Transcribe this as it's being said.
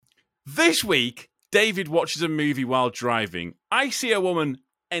This week, David watches a movie while driving. I see a woman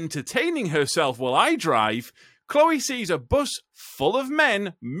entertaining herself while I drive. Chloe sees a bus full of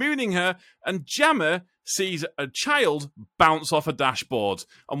men mooning her, and Jammer sees a child bounce off a dashboard.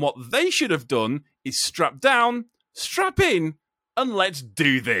 And what they should have done is strap down, strap in, and let's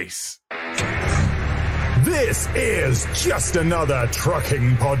do this. This is just another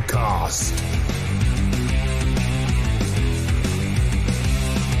trucking podcast.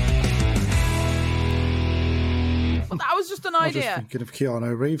 Well, that was just an I was just idea. thinking of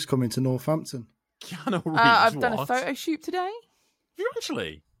Keanu Reeves coming to Northampton. Keanu Reeves, I've done a what? photo shoot today. Have you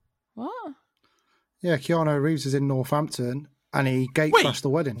actually? What? Yeah, Keanu Reeves is in Northampton and he gate Wait, crashed the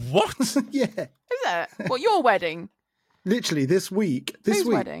wedding. What? Yeah, Is it? What, your wedding? literally this week. Whose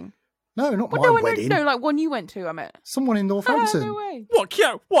wedding? No, not Well, my no, wedding. no, like one you went to, I meant. Someone in Oh, Northampton. no way.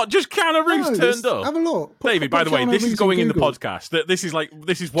 What? Just Keanu Reeves No, turned this- up? Have a look. David, by the way, Keanu this is Reeves going on in the Google. podcast. This is what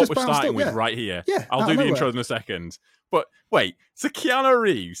Just we're bounced starting up, with yeah. right here. Yeah, I'll out do of the nowhere. intro in a second. But wait, so Keanu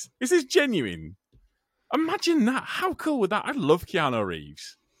Reeves, is this genuine? Imagine that. How cool would that? I love Keanu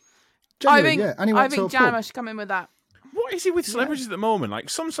Reeves. Genuine, yeah. And he I went to a think Jammer pub. should come in with that. What is he with celebrities at the moment? Like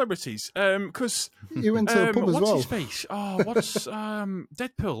some celebrities, because He went to a pub as what's well. his face? Oh, what's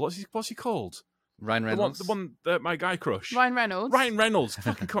Deadpool? What's he called? Ryan Reynolds. The one that my guy crush. Ryan Reynolds. Ryan Reynolds.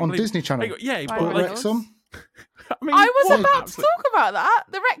 Fucking can't On believe- Disney Channel. Yeah, he Ryan bought, like, Reynolds. Wrexham. I mean, I was what about to absolute- talk about that.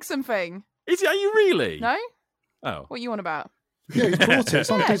 The Wrexham thing. Is it? Are you really? No? Oh. What you on about? Yeah, he's bought it.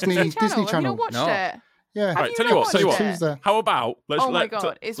 It's on Yeah, Disney Channel. Disney Have you Channel. not watched No. it? Yeah. Have Right, you tell not you what. watched Tell you what. it? Tuesday. How about let's Oh my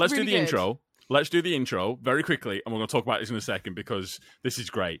God, it's let's really do the good. intro. Let's do the intro very quickly, and we're going to talk about this in a second because this is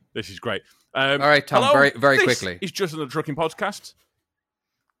great. This is great. All right, Tom, hello, very this quickly. It's just another trucking podcast.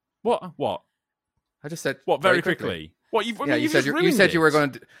 What? I just said What? Very quickly. What? You've, Yeah, you you've said just you ruined said you were it.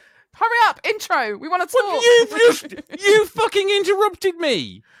 going to. Hurry up, intro. We want to talk. Well, you fucking interrupted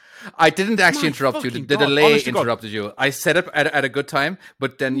me. I didn't actually My interrupt you. fucking The God, delay honest to God. interrupted you. I set up at a good time,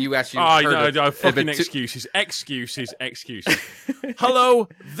 but then you actually. Oh, heard no, it a fucking bit too- excuses. Hello,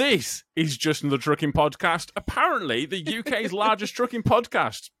 this is just another trucking podcast. Apparently, the UK's largest trucking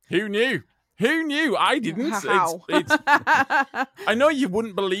podcast. Who knew? Who knew? I didn't. How? I know you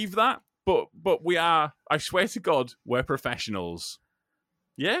wouldn't believe that, but we are. I swear to God, we're professionals.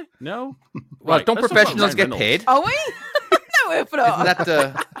 Yeah? No? Well, Right, don't let's talk about professionals Ryan get Reynolds. paid? Are we? No, if not. Isn't that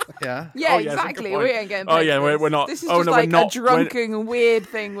the? Yeah. Yeah, Oh, yeah, that's a good exactly. point. We ain't getting paid. Oh, yeah, for we're this. not. This is Oh, just no, we're like not. a drunken and weird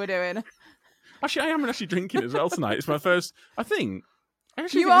thing we're doing. Actually, I am actually drinking as well tonight. It's my first. I think. I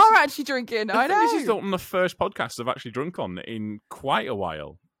actually You think this are is- actually drinking. I I think know. this is the first podcast I've actually drunk on in quite a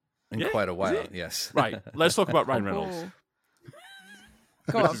while. In Yeah, quite a is while, it? yes. Right, let's talk about Ryan Reynolds. Oh.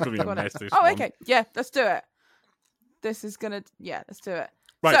 Go This on, is gonna be a go on. mess, this Oh, one. okay. Yeah, let's do it. This is gonna. Yeah, let's do it.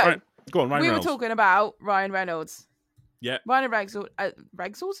 Right, So, right. Go on, Ryan we Reynolds. were talking about Ryan Reynolds. Yeah, Ryan Reynolds has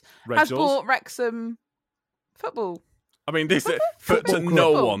Rexels. bought Wrexham football. I mean, this to Football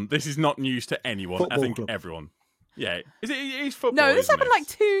no club. one. This is not news to anyone. I Football think club. everyone. Yeah, is it? It is football. No, this isn't happened it? like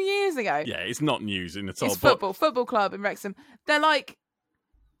 2 years ago. Yeah, it's not news in at all. It's But football club in Wrexham. They're like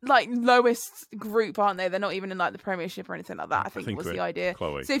lowest group, aren't they? They're not even in like the Premiership or anything like that. I think was we're- the idea.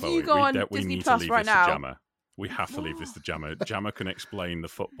 Chloe, So if Chloe, you go on we Disney need Plus to leave right this now- to Jammer. We have to leave this to Jammer. Jammer can explain the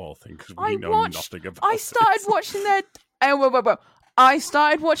football thing because we I know watched. nothing about I started it. watching their. Oh, whoa. I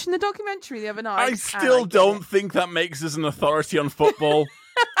started watching the documentary the other night. I and still get don't it. think that makes us an authority on football.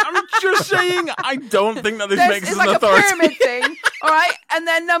 I'm just saying, I don't think that this makes It's us like an a authority. pyramid thing, all right? And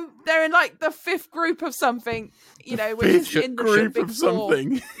then they're in like the fifth group of something, you know, which is Fifth in the group Big of Four,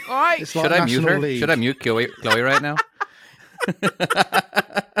 something. all right? It's like Should I mute National her? League. Should I mute Chloe right now?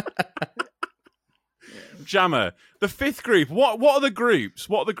 Jammer, the fifth group. What are the groups?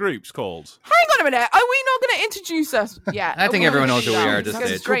 What are the groups called? Hang on a minute. Are we not going to introduce us yet? I think everyone knows who we are at Let's this go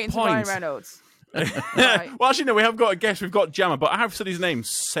stage. straight into Good Ryan point. Reynolds. Right. Well, actually, no. We have got a guest. We've got Jammer, but I have said his name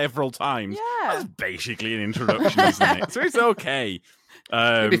several times. Yeah. That's basically an introduction, isn't it? So it's okay.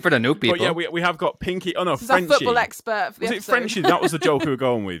 Maybe for the new people. But yeah, we have got Pinky. Oh no, This is our Frenchie. football expert for the Was it episode. Frenchie? That was the joke we were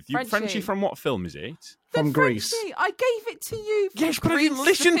going with. Frenchie. Frenchie from what film is it? From Greece. Frenchie, I gave it to you. Yes, but I didn't Grease,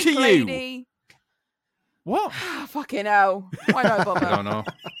 listen the to big you. lady. What? Oh, fucking hell. Why not bother? I don't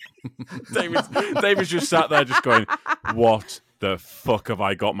know. David's just sat there just going, what the fuck have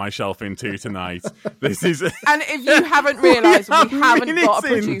I got myself into tonight? This is... And if you haven't realised, we haven't minutes got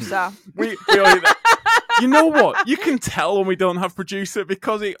a in. producer. You know what? You can tell when we don't have producer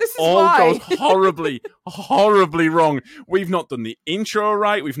because it This is all why. goes horribly wrong. We've not done the intro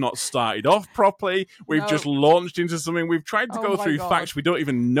right. We've not started off properly. We've No. just launched into something. We've tried to Oh go my through God. facts we don't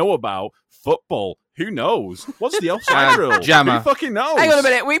even know about. Football. Who knows? What's the offside rule? Jammer. Who fucking knows? Hang on a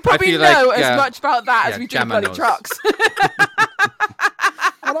minute. We probably feel know like, as much about that as yeah, we do the Jammer bloody knows. trucks.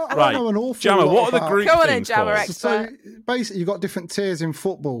 don't Right. know an awful Jammer, lot what are the about- group Go on then, things Jammer called? expert. So basically, you've got different tiers in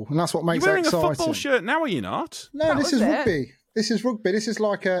football, and that's what You're makes wearing it a exciting. football shirt now, are you not? No, That this was is it. rugby. This is rugby. This is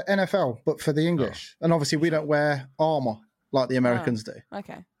like a NFL, but for the English. And obviously, we don't wear armour like the Americans do.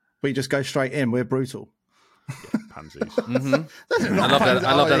 Okay. We just go straight in. We're brutal. Pansies.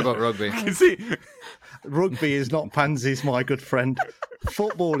 I love that about rugby. See, Rugby is not pansies, my good friend.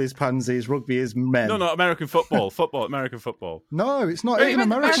 Football is pansies. Rugby is men. no, American football. American football. No, it's not. Hey, Even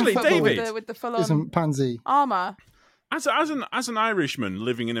American actually, football David, with the full-on isn't pansy. armour. As an Irishman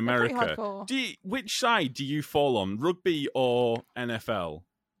living in pretty America, hardcore. which side do you fall on, rugby or NFL?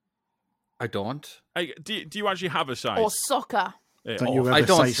 I don't. Do you actually have a side? Or soccer. Don't you ever I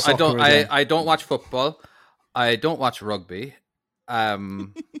don't. say soccer again. I don't watch football. I don't watch rugby.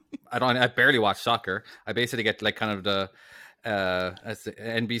 I barely watch soccer. I basically get like kind of the as the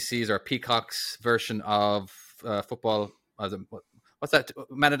NBC's or Peacock's version of football. What's that?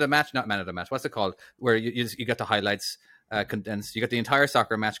 Man of the match? Not man of the match. What's it called? Where you get the highlights condensed. You get the entire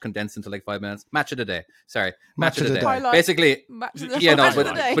soccer match condensed into like 5 minutes. Match of the day. Sorry, match of the day. Highlights. Basically, yeah, no, Match of but-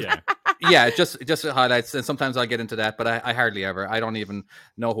 the day. yeah. yeah, just the highlights, and sometimes I'll get into that, but I hardly ever. I don't even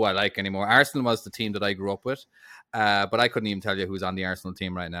know who I like anymore. Arsenal was the team that I grew up with, but I couldn't even tell you who's on the Arsenal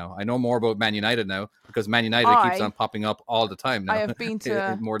team right now. I know more about Man United now because Man United keeps on popping up all the time now. I have been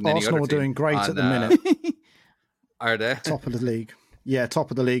to more than any Arsenal other are team doing great on, at the minute. Are they? Top of the league. Yeah,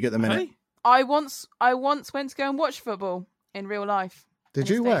 top of the league at the minute. Hey? I once went to go and watch football in real life. Did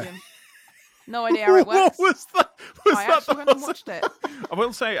in a you where? stadium. No idea how it What works. was that? I actually went and watched it. I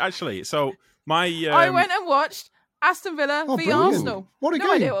will say actually. So my I went and watched Aston Villa Oh, v brilliant. Arsenal. What a no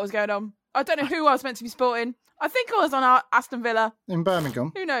game. idea what was going on. I don't know who I was meant to be supporting. I think I was on Aston Villa. In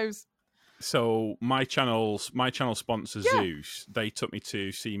Birmingham. Who knows? So my channel sponsor Zeus. They took me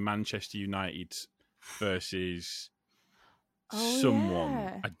to see Manchester United versus someone.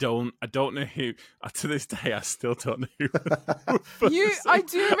 yeah. I don't know who. To this day, I still don't know who. I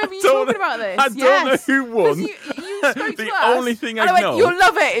do remember you don't talking about this. I don't yes. know who won. You spoke The to us, only thing and I went, know- You'll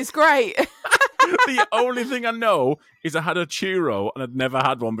love it. It's great. The only thing I know is I had a churro and I'd never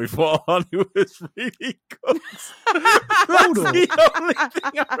had one before, and it was really good. That's on. the only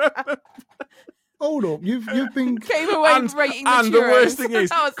thing I remember. Hold up. You've been. Came away rating the And churros. the worst thing is,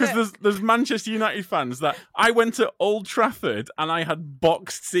 That was because it. there's Manchester United fans that I went to Old Trafford and I had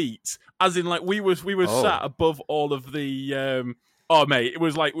boxed seats, as in like we were sat above all of the. Oh mate, it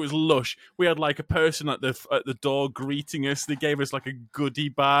was lush. We had like a person at the door greeting us. They gave us like a goodie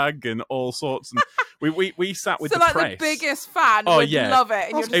bag and all sorts. And we sat with So the like press. the biggest fan Oh, would yeah. love it.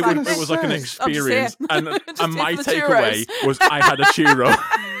 And you're just It like, was, it was like an I'm just experience, here. and Just and here my for the takeaway churros. was I had a churro.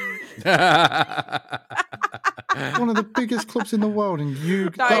 One of the biggest clubs in the world, and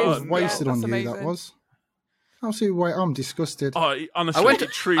that was wasted on that's you. That amazing. was. I'll see. Wait, I'm disgusted. Oh, honestly, I went to,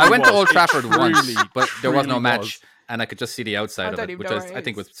 it truly I went to was. Old It Trafford once, truly, but there was no truly match, was. and I could just see the outside of don't it, even which know where it I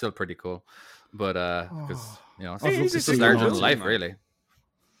think is. was still pretty cool. But because I'd love it's to just see larger that. than life, really.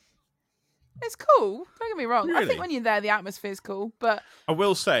 It's cool. Don't get me wrong. I Really? think when you're there, the atmosphere's cool. But I will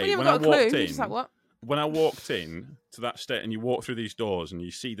when say, you when haven't I got a clue, walked you're in, just like, what? when I walked in to that state, and you walk through these doors and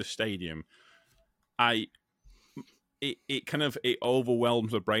you see the stadium, it kind of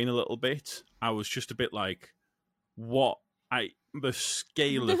overwhelms my brain a little bit. I was just a bit like, the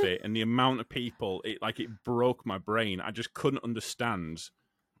scale of it and the amount of people, it broke my brain. I just couldn't understand.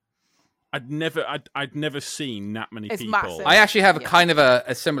 I'd never seen that many It's people. massive. I actually have a Yeah. kind of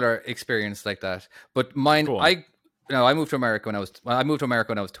a similar experience like that, but mine. Go on. I moved to America when I moved to America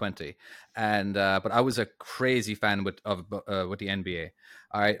when I was 20, and but I was a crazy fan with the NBA.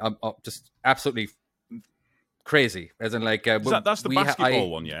 I'm just absolutely crazy, as in like That's the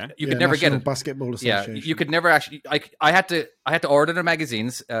basketball one, yeah. You could never get National it. Basketball Yeah, Association. you could never actually. I had to order their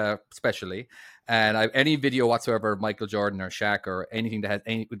magazines, specially, and any video whatsoever of Michael Jordan or Shaq or anything that had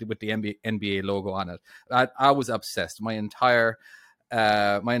any with the NBA logo on it. I was obsessed. My entire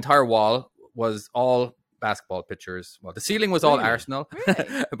wall was all basketball pictures. Well, the ceiling was all Arsenal,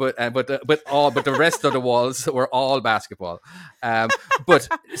 Really? but the rest of the walls were all basketball. But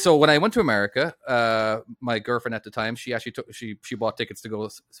so when I went to America, my girlfriend at the time, she actually she bought tickets to go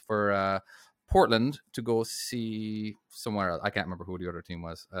for Portland to go see somewhere else. I can't remember who the other team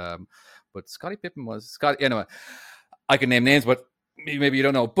was, but Scottie Pippen was Scottie. Anyway, I can name names, but maybe you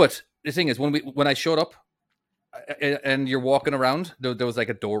don't know. But the thing is, when I showed up, and you're walking around, there was like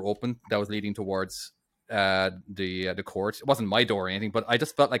a door open that was leading towards the court. It wasn't my door or anything, but I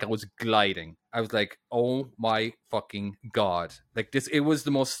just felt like I was gliding. I was like, oh my fucking god, like this. It was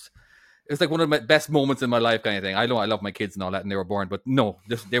It was like one of my best moments in my life, kind of thing. I know I love my kids and all that, and they were born, but no,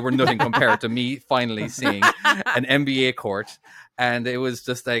 they were nothing compared to me finally seeing an NBA court. And it was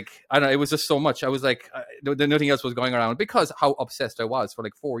just like, I don't know, it was just so much. I was like, nothing else was going around because how obsessed I was for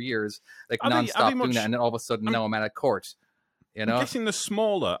like 4 years, like nonstop doing that. And then all of a sudden, now I'm at a court. You know, I'm guessing the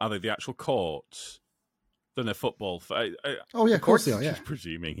smaller are they the actual courts than a football? Oh yeah, of course they are. Yeah. Just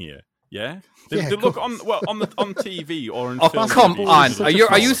presuming here. Yeah, Yeah, they of look course. on TV or in Oh, film. come reviews. on! Such Are a you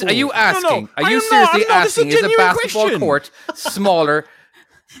football. asking? I Are you am seriously not. This is a asking? Is a genuine basketball question. court smaller?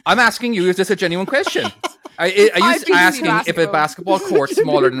 I'm asking you. Is this a genuine question? Are you I've been to asking if a basketball. basketball court's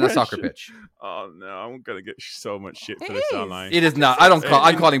smaller than a soccer pitch? Oh no, I'm gonna get so much shit for It this, is. aren't I? It is not.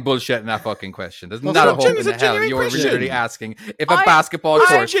 I'm calling bullshit in that fucking question. There's Well, not a it's hope a in the hell genuine you're question. literally asking if a I- basketball It's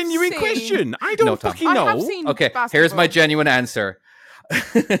a court. genuine seen- question. I don't No, Tom. fucking I know. have seen Okay, basketball. here's my genuine answer.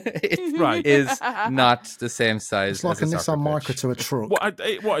 It Right. is not the same size. It's like a as a Nissan soccer Micra pitch. to a truck. What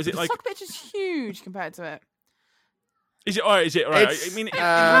is it The like? soccer pitch is huge compared to it. Is it? Or is it right? It's, I mean, it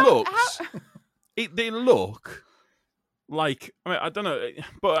uh, looks. They look like. I mean, I don't know,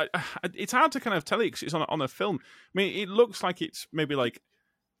 but it's hard to kind of tell it because it's on a film. I mean, it looks like it's maybe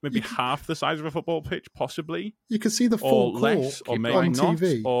half the size of a football pitch, possibly, You can see the or full court less, or Keep maybe on not,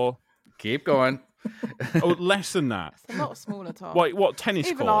 TV. or Keep going. less than that. It's a lot smaller, Tom. What tennis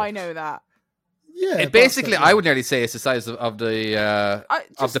Even court? I know that. Yeah, It basically, I would nearly say it's the size of the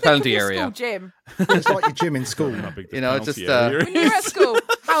Just the think penalty your area. School gym. It's like your gym in school. How big the You know, penalty just, area When you were at is. school,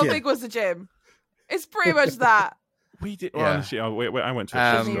 how Yeah. big was the gym? It's pretty much that. We did. Yeah. Well, honestly, I went to a Um,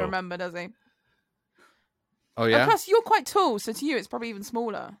 trip Doesn't he school. remember, does he? Oh And yeah. plus, you're quite tall, so to you, it's probably even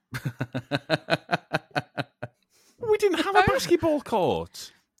smaller. We didn't have a basketball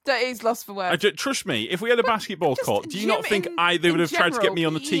court. That is lost for words. Trust me, if we had a basketball just court, do you not gym think in- they would in have tried to get me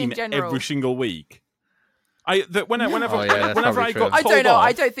on the general, PE in team general. every single week? Whenever Oh, yeah, that's whenever probably I true. got I told don't know. off,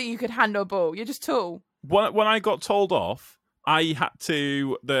 I don't think you could handle a ball. You're just tall. when I got told off, I had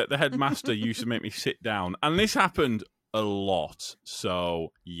to. The headmaster used to make me sit down, and this happened a lot.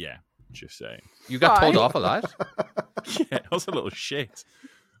 So yeah, just saying. You got told Right. off a lot. Yeah, I was a little shit.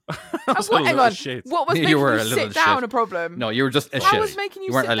 I And was a what, hang little on. shit. What was You making were you a little sit down shit. a problem? No, you were just a What shit. was making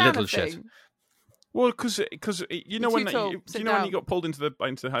you weren't sit a down little a shit. thing? Well, because you know You're when too tall. you Sit know when down. you got pulled into the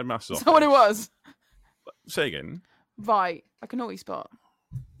headmaster's Is that what it office? was? Say again. Right. Like a naughty spot.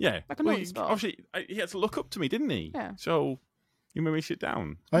 Yeah. Like a Well, naughty spot. obviously, he had to look up to me, didn't he? Yeah. So you made me sit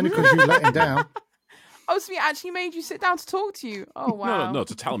down. Only because you let him down. Oh, so he actually made you sit down to talk to you. Oh, wow. No,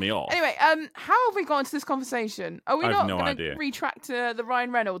 to tell me off. Anyway, how have we got into this conversation? Are we I have not no going idea. to retract the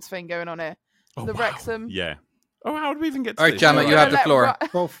Ryan Reynolds thing going on here? Oh, the wow. Wrexham. Yeah. Oh, how did we even get to All right, this? Gemma, Oh, you have the Let floor.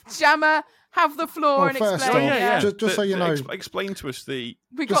 Well, Jammer, have the floor Well, and first explain. off, yeah. Just so you know. Explain to us the.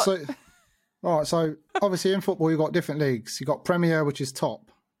 We just got so, all right. So obviously in football you've got different leagues. You got Premier, which is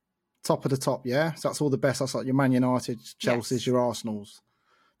top of the top. Yeah, so that's all the best. That's like your Man United, Chelsea's, Yes. your Arsenals.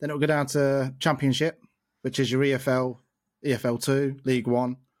 Then it'll go down to Championship, which is your EFL, EFL2, League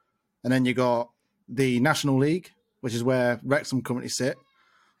One, and then you got the National League, which is where Wrexham currently sit.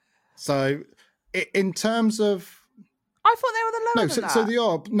 So in terms of I thought they were the lower no, than that. so they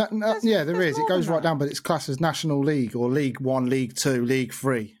are. Yeah, there there's is. It more goes than right that. down, but it's classed as National League or League One, League Two, League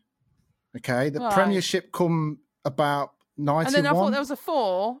Three. Okay, the Right. Premiership come about 91. And then I thought there was a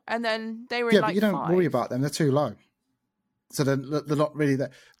 4, and then they were yeah, in like but you don't 5. worry about them; they're too low, so they're not really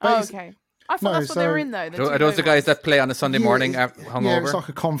there. Oh, Basi- okay. I thought No, that's what they were so- in, though. Are those the guys that play on a Sunday Yeah, morning it's- after Yeah, hungover? it's like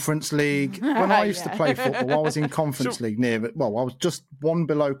a conference league. When I used to Yeah. play football, I was in conference league near. Well, I was just one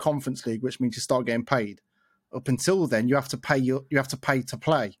below conference league, which means you start getting paid. Up until then, you have to pay to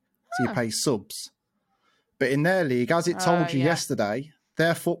play, so you pay subs. But in their league, as it told you yeah. yesterday,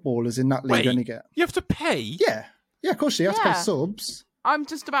 their footballers in that league Wait. only get You have to pay. yeah, of course you have to pay Yeah. subs. I'm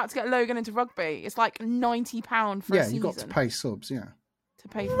just about to get Logan into rugby. It's like £90 for a Yeah, season you got to pay subs. Yeah, to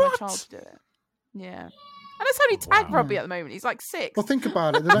pay for my child to do it. Yeah. And that's only tag rugby at the moment. He's like 6. well, think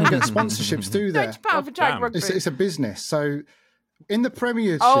about it. They don't get sponsorships, do they? £90 for tag damn. rugby. It's a business. So in the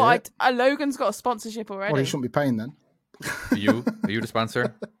Premiership, Logan's got a sponsorship already. well, he shouldn't be paying then. Are you the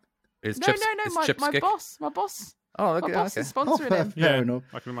sponsor? Is no, Chips, no, is my Chips Kick? boss. My boss. Oh, My okay. boss okay. is sponsoring fair, him. fair enough.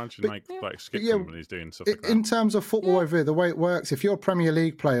 I can imagine But- like Skip yeah, when he's doing stuff like that. In terms of football over here, the way it works, if you're a Premier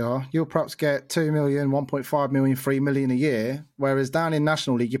League player, you'll perhaps get 2 million, 1.5 million, 3 million a year, whereas down in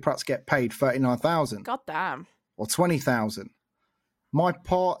National League, you perhaps get paid 39,000 God damn. or 20,000. My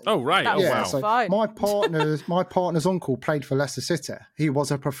part, Oh right. That Oh was wow. so fine. my partner's uncle played for Leicester City. He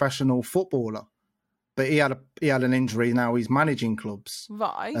was a professional footballer, but he had an injury. Now he's managing clubs,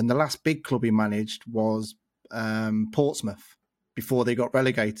 Right. and the last big club he managed was Portsmouth before they got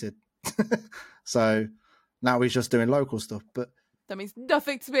relegated. So now he's just doing local stuff. But That means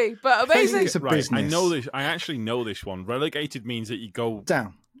nothing to me, but Basically, amazing. it's a Right, business. I know this. I actually know this one. Relegated means that you go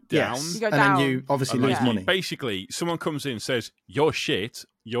Down. down. Yes. You go and down. then you obviously and lose like, money. basically, someone comes in and says, "You're shit.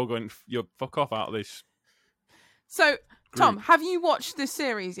 You're fuck off out of this." So, Tom, have you watched this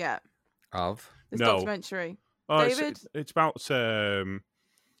series yet? Of This No. documentary? Oh, David? it's about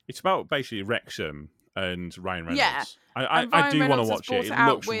basically Wrexham and Ryan Reynolds. Yeah. I And Ryan do want Reynolds to has watch brought it. it It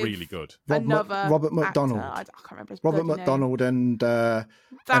out looks with really good. Another Robert McDonald. actor. I can't remember his Robert bloody McDonald and That's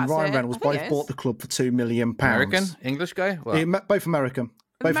Ryan it. Reynolds I think both it bought is. the club for £2 million. American English guy. Well, Both American.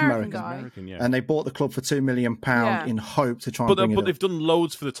 Both American American. guy. American, yeah. And they bought the club for £2 million Yeah. in hope to try and But bring it but up. they've done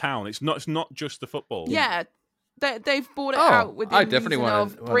loads for the town. It's not just the football. Yeah, they've bought it Oh, out with the I definitely reason wanna-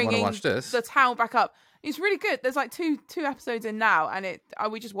 of wanna bringing watch this. the town back up. It's really good. There's like two episodes in now, and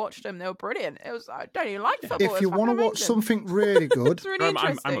we just watched them. They were brilliant. It was I don't even like football. If you want to watch something really good, it's really I'm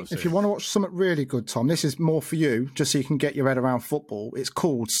interesting. upset. if you want to watch something really good, Tom, this is more for you, just so you can get your head around football. It's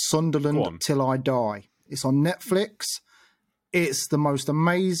called Go on. Sunderland Till I Die. It's on Netflix. It's the most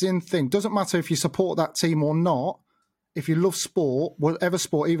amazing thing. Doesn't matter if you support that team or not. If you love sport, whatever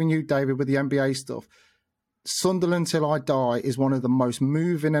sport, even you, David, with the NBA stuff, Sunderland Till I Die is one of the most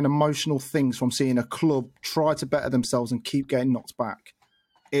moving and emotional things from seeing a club try to better themselves and keep getting knocked back.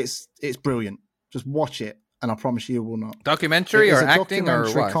 It's brilliant. Just watch it, and I promise you will not. documentary It is or a acting or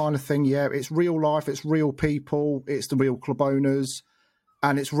documentary what? kind of thing. Yeah, it's real life. It's real people. It's the real club owners,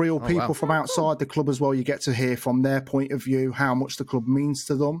 and it's real people wow. from outside the club as well. You get to hear from their point of view how much the club means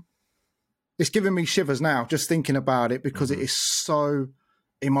to them. It's giving me shivers now just thinking about it because it is so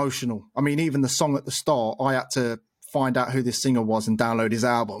emotional. I mean, even the song at the start, I had to find out who this singer was and download his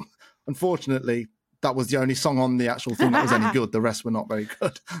album. Unfortunately, that was the only song on the actual thing that was any good. The rest were not very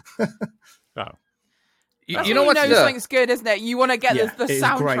good. Oh. That's You know when what's you know the- something's good, isn't it? You want to get Yeah, the it is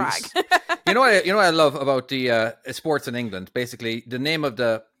soundtrack. you know what I love about the sports in England. Basically, the name of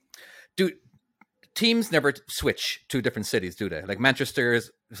the teams never switch to different cities, do they? Like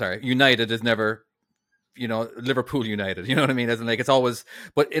United is never, Liverpool United. You know what I mean? As in, like, it's always.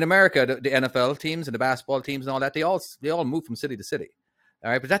 But in America, the NFL teams and the basketball teams and all that, they all move from city to city. All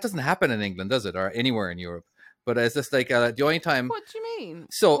right, but that doesn't happen in England, does it, or anywhere in Europe? But it's just like the only time. What do you mean?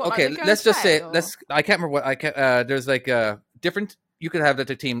 So What, like okay, they go let's and just say play, or- I can't remember what there's like different. You could have like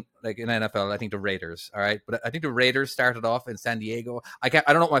a team like in NFL. I think the Raiders. All right, but I think the Raiders started off in San Diego. I don't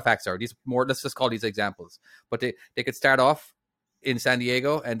know what my facts are. These more. Let's just call these examples. But they could start off in San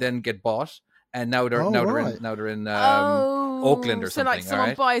Diego and then get bought, and now they're in Oakland or so like something, someone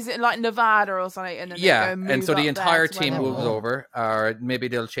alright? buys it in like Nevada or something, and then they yeah, go and move so the up entire there to where team they moves want. over, or maybe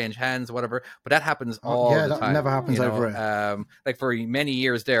they'll change hands, whatever. But that happens all yeah, the that time. never happens over here. Like for many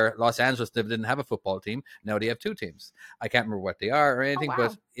years there, Los Angeles didn't have a football team. Now they have two teams. I can't remember what they are or anything, wow.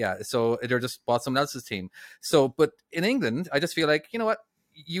 but yeah, so they're just bought someone else's team. So, but in England, I just feel like, you know what,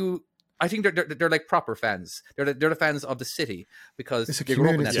 I think they're like proper fans. They're the fans of the city because It's a they grew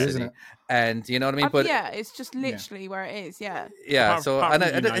up in that community, city, isn't it? and you know what I mean. But yeah, it's just literally where it is. Yeah, Apart so from and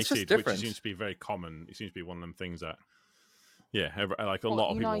United, it's just different. which seems to be very common. It seems to be one of them things that, like a What, lot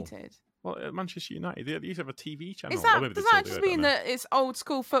of people. United. Well, Manchester United, they used to have a TV channel. Is Or that maybe does they that still just do, I mean don't know. that it's old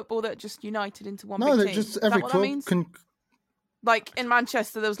school football that just united into one No, big they team? just Is every that what that club means? can. Like in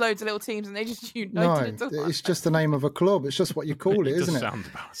Manchester, there was loads of little teams, and they just No, united into one. it's just the name of a club. It's just what you call it, does isn't it? sound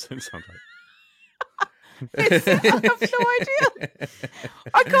about it sounds like. I have no idea.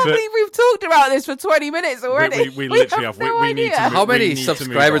 I can't believe we've talked about this for 20 minutes already. We literally have. No We need idea. to move- How we many need to move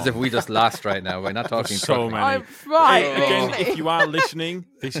subscribers on. have we just lost right now? We're not talking So trucking. many. I'm right. Again, literally. if you are listening,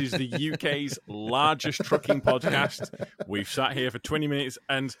 this is the UK's largest trucking podcast. We've sat here for 20 minutes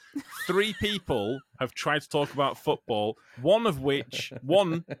and 3 people have tried to talk about football, the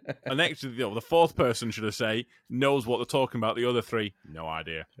fourth person, should I say, knows what they're talking about. The other 3, no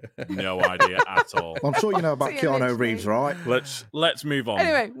idea. No idea at all. Well, I'm sure you know about So, yeah, Keanu literally. Reeves, right? Let's move on.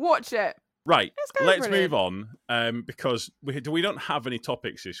 Anyway, watch it. Right, go, let's brilliant. move on because we don't have any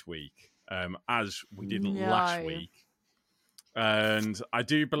topics this week, as we did last No. week. And I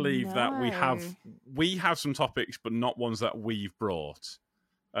do believe that we have some topics, but not ones that we've brought.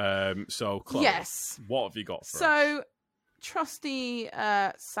 So, Chloe, Yes. what have you got for us? So, trusty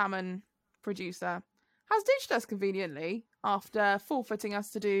salmon producer has ditched us conveniently after forfeiting us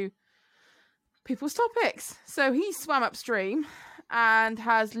to do people's topics. So he swam upstream and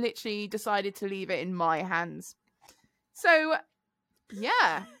has literally decided to leave it in my hands. So,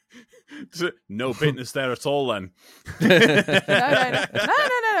 yeah. No bitterness there at all, then. No.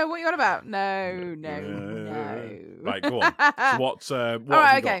 What are you on about? No. Right, go on. So what All have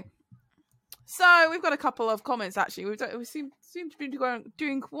right, you got? okay. So we've got a couple of comments actually. We seem to be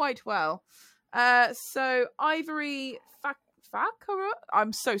doing quite well. So Ivory Fakara.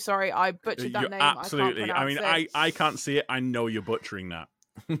 I'm so sorry, I butchered that You're name. absolutely. I mean, can't pronounce it. I can't see it. I know you're butchering that.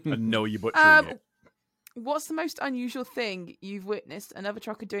 I know you're butchering it. What's the most unusual thing you've witnessed another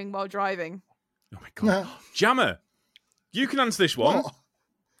trucker doing while driving? Oh my god, Jammer, you can answer this one. What?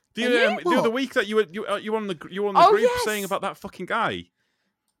 The What? other week that you were on the group yes! saying about that fucking guy,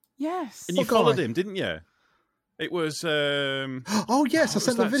 Yes. and you What followed guy? him, didn't you? It was Oh yes, I what sent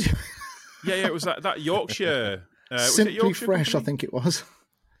was the that? video. yeah, it was that Yorkshire. Was it Simply Yorkshire Fresh, company? I think it was.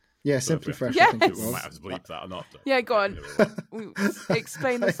 Yeah, Simply Fresh, I Yes! think it I might was. have to bleep that or not. Yeah, go on.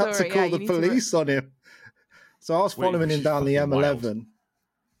 Explain the I story. had to call you the need to- police on him. So I was Wait, following this him is down the fucking wild. M11.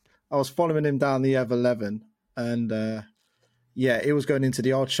 I was following him down the M11, and he was going into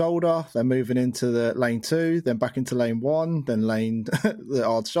the hard shoulder, then moving into the lane 2, then back into lane 1, then lane the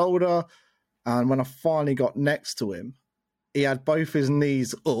hard shoulder. And when I finally got next to him, he had both his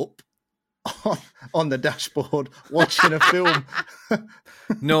knees up on the dashboard watching a film.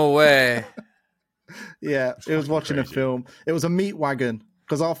 No way. Yeah, it was watching a crazy. film. It was a meat wagon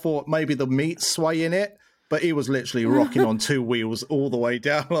because I thought maybe the meat's swaying it, but he was literally rocking on 2 wheels all the way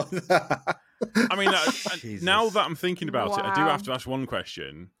down like that. I mean, Jesus. now that I'm thinking about it, I do Wow. have to ask one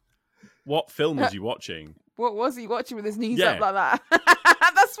question: what film was he watching? What was he watching with his knees Yeah. up like that?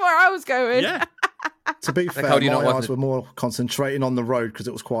 That's where I was going. Yeah, To be fair, how do you know my it wasn't eyes were more concentrating on the road because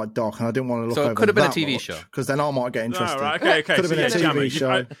it was quite dark, and I didn't want to look So it over could have been a that TV much, show. because then I might get no, interested. right, okay. Could have So been a yeah, TV Jammer,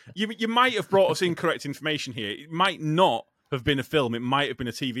 show. you might have brought us incorrect information here. It might not have been a film. It might have been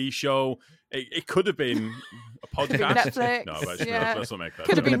a TV show. It could have been a Could have podcast. been Netflix. No, but yeah. let's not make that.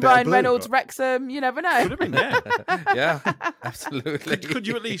 Could have been a been bit of Ryan Blue, Reynolds, but- Wrexham. You never know. Could have been, yeah. Yeah, absolutely. Could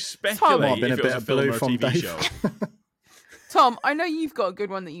you at least Might speculate have been if a it was bit a of film Blue or a from TV Dave. show? Tom, I know you've got a good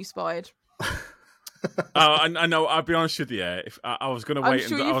one that you spotted. I know. I'll be honest with you. If I was going to I'm wait,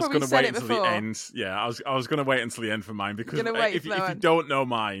 sure I you've was probably going to said wait it until the before. end. Yeah, I was going to wait until the end for mine because You're gonna wait if for you that one. don't know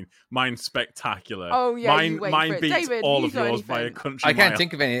mine's spectacular. Oh, yeah, mine you wait mine for it. beats David, all you of got yours by a anything? country I can't mile.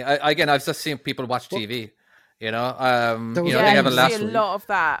 think of any. Again, I've just seen people watch TV. You know, There was you know, a they Yeah, have a you last see a week. lot of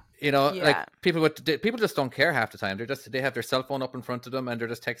that. You know, Yeah. like people just don't care half the time. They have their cell phone up in front of them and they're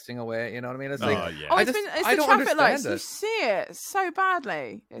just texting away. You know what I mean? It's Oh, like, yeah. Oh, I it's just- I the don't traffic lights. understand You it. see it so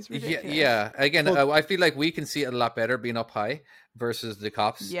badly. It's yeah, ridiculous. yeah. Again, I feel like we can see it a lot better being up high versus the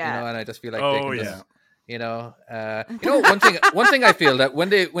cops. Yeah. You know, and I just feel like Oh, they can yeah. just, you know, one thing I feel that when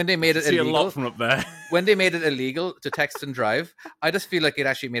they made it See a lot illegal, from up there. when they made it illegal to text and drive, I just feel like it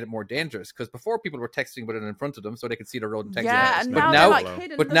actually made it more dangerous because before people were texting with it in front of them so they could see the road and text. Yeah, Yeah, and but now, now- they're like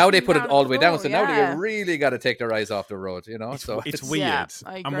hidden. But now they looking put it down all at the way down, so floor, now yeah. they really got to take their eyes off the road. You know, so It's weird. Yeah,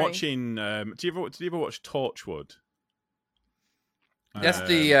 I I'm agree. watching. Do you ever watch Torchwood? that's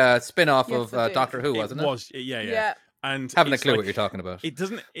the spin-off yes, of I do. Doctor Who, wasn't it? Was yeah. Yeah. And Haven't a it's clue like- what you're talking about. It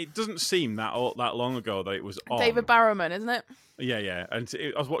doesn't seem that long ago that it was on. David Barrowman, isn't it? Yeah. And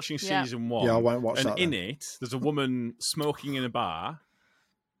I was watching Yeah. season 1. Yeah, I won't watch and that in then. it, there's a woman smoking in a bar.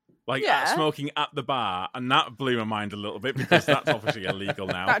 Like Yeah. smoking at the bar, and that blew my mind a little bit because that's obviously illegal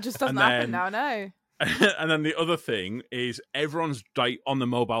now. That just doesn't And happen then- now, no. And then the other thing is everyone's like on the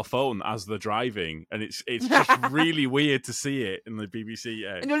mobile phone as they're driving, and it's just really weird to see it in the BBC.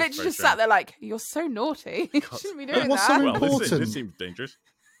 And you're literally just sat there like, you're so naughty. You shouldn't be doing what's that. so Well, important? this seems dangerous.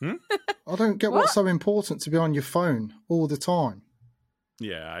 I don't get what's so important to be on your phone all the time.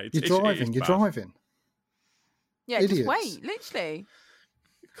 Yeah, You're driving. You're driving. Yeah, just Idiots. wait, literally.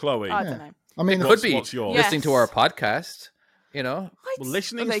 Chloe, I Yeah. don't know. I mean, It What's- could be what's yours? listening to Yes. our podcast. You know, What? well, Well,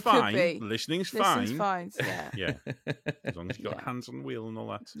 listening's they could fine. be. Listening's Listening's fine. fine. Yeah. Yeah, as long as you got Yeah. hands on the wheel and all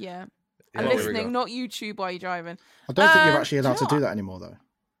that. Yeah. Yeah, And there we go. listening, not YouTube while you're driving. I don't think you're Um, actually allowed do to you do know that anymore, though.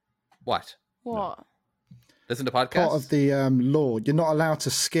 what? What? Listen to podcasts. Part of the law, you're not allowed to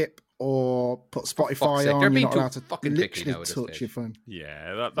skip or put fuck's Spotify sake, on. they're You're being not too allowed to fucking picky literally now at this touch stage. your phone.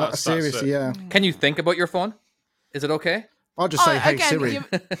 Yeah, that's Seriously, yeah. Can you think about your phone? Is it okay? I'll just say, hey, again, Siri.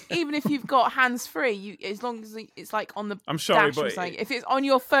 even if you've got hands free, you as long as it's like on the I'm sorry, dash or but something. If it's on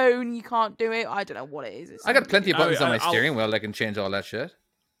your phone, you can't do it. I don't know what it is. It's I got plenty of buttons on my I'll- steering wheel that can change all that shit.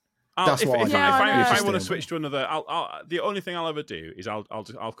 That's what I if do. Yeah, I know. I want to Interesting. switch to another, the only thing I'll ever do is I'll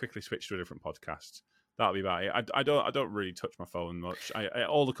quickly switch to a different podcast. That'll be about it. I don't really touch my phone much.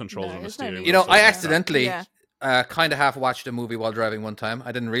 All the controls No, on the there's no steering need wheel. You know, so I it's- accidentally Yeah. kind of half watched a movie while driving one time.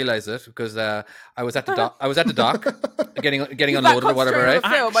 I didn't realize it because I was at the dock. I was at the dock getting unloaded or whatever. Right?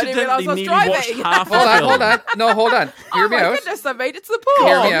 Concentrated on the film. I didn't realise I was Accidentally nearly watched driving. half the Hold on, film. hold on. No, hold on. Hear Oh me my out. goodness, I made it to the pool.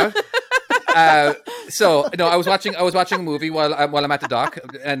 Hear me out. So no, I was watching a movie while I'm at the dock,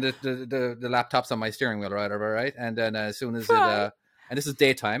 and the laptop's on my steering wheel, right? Right. And then as soon as Right. and this is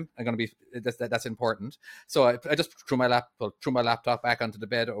daytime, I'm gonna be that's important. So I just threw my laptop back onto the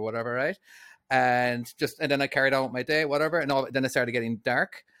bed or whatever, right? and then I carried on with my day, whatever. And then it started getting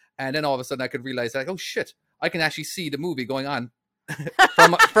dark, and then all of a sudden I could realize like, oh shit, I can actually see the movie going on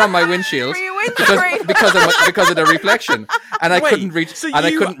from my windshield Through your windscreen. because of the reflection, and I couldn't reach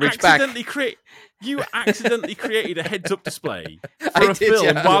back. You accidentally created a heads-up display for I a did, film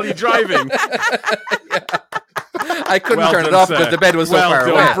yeah. while you're driving. I couldn't Well turn it done, off sir. because the bed was so Well far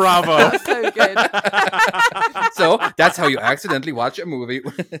done, away. bravo. That's so good. So that's how you accidentally watch a movie.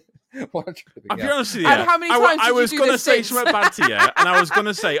 I'll be honest with you. And how many times I did you was do going to this say since? something bad to you, and I was going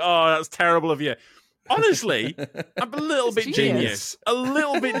to say, "Oh, that's terrible of you." Honestly, I'm a little bit genius. A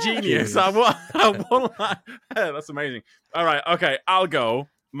little bit genius. I want that's amazing. All right, okay, I'll go.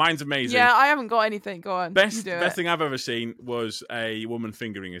 Mine's amazing. Yeah, I haven't got anything. Go on. You Best do it. thing I've ever seen was a woman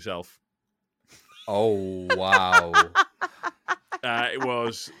fingering herself. Oh wow! It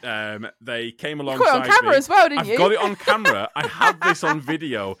was they came You got alongside it on camera me. as well, didn't I've you? got it on camera. I have this on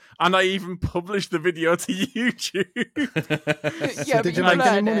video, and I even published the video to YouTube. Yeah, So but did you you make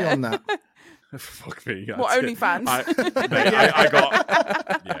any blurred money it. on that? Fuck me. What, OnlyFans?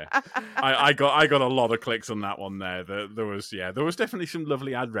 I got a lot of clicks on that one there. There was definitely some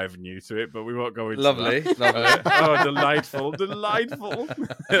lovely ad revenue to it, but we won't go into Lovely, that. lovely. Oh, delightful.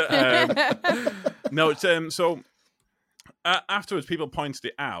 No, it's so afterwards people pointed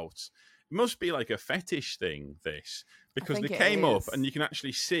it out. It must be like a fetish thing, this, because they think it came up is. and you can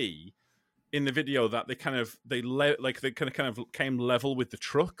actually see in the video that they kind of came level with the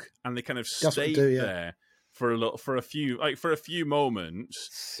truck, and they kind of That's what they stayed do, yeah. there for a few moments.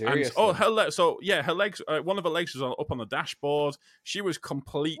 Seriously? And her legs. One of her legs was up on the dashboard. She was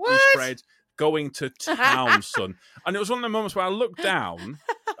completely What? spread, going to town, son. And it was one of the moments where I looked down.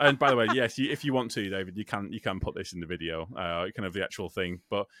 And by the way, yes, if you want to, David, you can put this in the video, kind of the actual thing.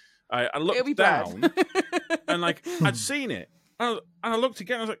 But I It'll be looked bad. down, and like I'd seen it, and I looked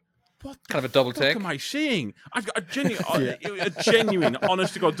again. I was like, what the Kind of a double fuck take. am I seeing? I've got a genuine,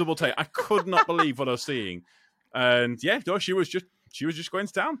 honest to God double take. I could not believe what I was seeing, and yeah, no, she was just going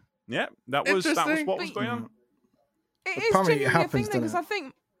to town. Yeah, that was Interesting. what was going on. It But is apparently it genuinely a thing happens, because doesn't I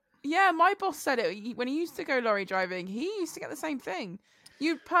think, yeah, my boss said it when he used to go lorry driving. He used to get the same thing.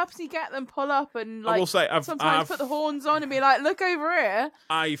 You'd purposely get them pull up and I will like say, sometimes put the horns on and be like, "Look over here."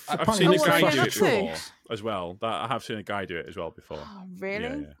 I've Apparently seen a it's guy like do a it truck. before as well. I have seen a guy do it as well before. Oh,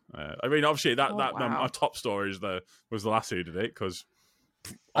 really? Yeah. I mean, obviously, that Oh, that wow. my top story was the last who did it because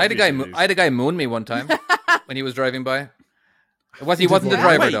I had a guy moon me one time when he was driving by. He wasn't the what?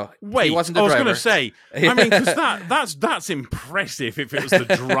 driver Wait, though. Wait, He wasn't the I was driver. going to say. I mean, because that's impressive. If it was the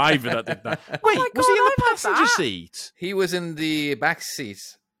driver that did that. Wait, my was he in God, the I've had passenger that. seat? He was in the back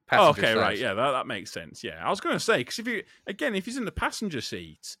seat. Oh, passenger okay, side. right, yeah, that makes sense. Yeah, I was going to say because if he's in the passenger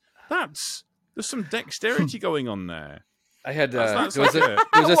seat, there's some dexterity going on there. I had That's there was like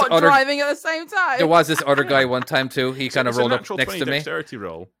this What, other driving at the same time? there was this other guy one time too. He kind of It's a rolled up natural next 20 to me. dexterity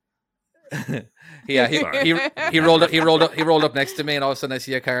roll. Yeah, he rolled up next to me, and all of a sudden I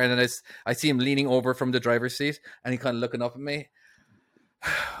see a car, and then I see him leaning over from the driver's seat, and he kind of looking up at me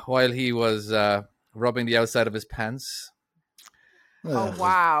while he was rubbing the outside of his pants. Oh Ugh.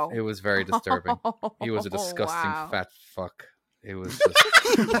 wow! It was very disturbing. He was a Oh, disgusting wow. fat fuck. It was just.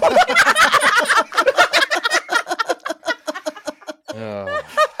 Oh.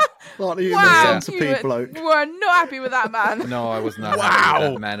 Like you Wow, make sense you of bloke. were not happy with that man. No, I was not happy with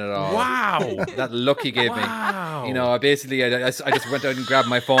Wow. that man at all. Wow. That look he gave me. Wow. You know, I just went out and grabbed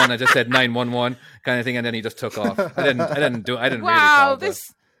my phone. I just said 911 kind of thing, and then he just took off. I didn't really Wow, call, but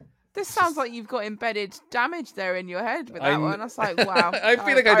this sounds like you've got embedded damage there in your head with that I'm- one. I was like, wow. I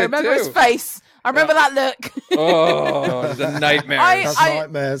feel like I did remember his too. face. I remember that look. Oh, it was a nightmare. That's I-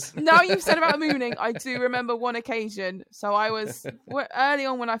 nightmares. Now you've said about mooning, I do remember one occasion. So I was early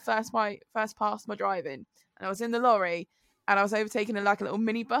on when I first passed my driving, and I was in the lorry, and I was overtaking a little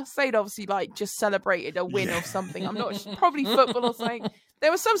minibus. They'd obviously like just celebrated a win of something. I'm not sure, probably football or something.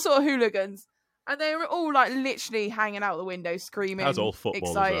 There was some sort of hooligans, and they were all like literally hanging out the window, screaming, As all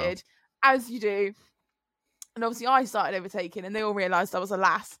footballers are. excited, as you do. And obviously, I started overtaking, and they all realised I was a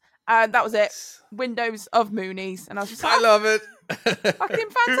lass, and that was it. Windows of Moonies, and I was just like, I love it. fucking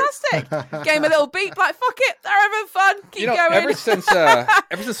fantastic. Gave him a little beep, like, fuck it, they're having fun. Keep You know, going. ever since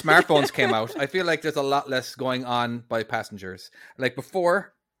smartphones came out, I feel like there's a lot less going on by passengers. Like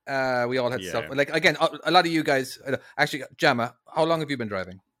before, we all had stuff. Like again, a lot of you guys. Actually, Gemma, how long have you been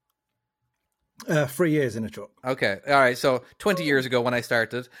driving? 3 years in a truck. Okay, all right. So 20 years ago when I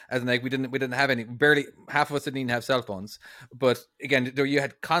started, as in like we didn't have any, barely half of us didn't even have cell phones. But again, there you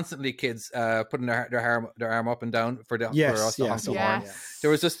had constantly kids putting their arm up and down for us to honk the horn. Yes.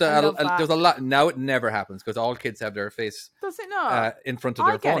 There was just I there love was a that. lot. Now it never happens because all kids have their face Does it not? in front of I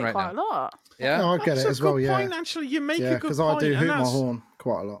their get phone it right quite now. a lot. Yeah. No, I get That's it a as good well. Yeah, point, actually. You make yeah, a good because point. I do and hoot my that's- horn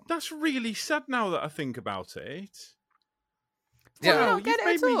quite a lot. That's really sad now that I think about it. Yeah, Yeah. I don't get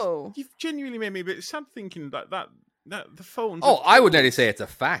it at all. You've genuinely made me a bit sad thinking that the phones. Oh, I would nearly say it's a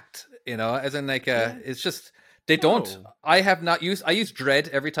fact. You know, as in like it's just they don't. No. I have not used. I use dread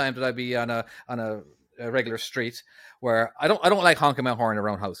every time that I be on a regular street where I don't like honking my horn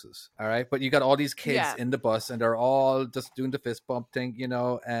around houses. All right, but you got all these kids Yeah. in the bus and they're all just doing the fist bump thing, you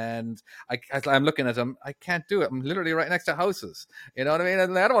know. And I'm looking at them. I can't do it. I'm literally right next to houses. You know what I mean?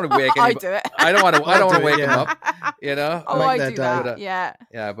 And I don't want to wake. I do it. I don't want to. I don't want to do it, wake them yeah. up. You know. Oh, Make I their do day. that. Yeah.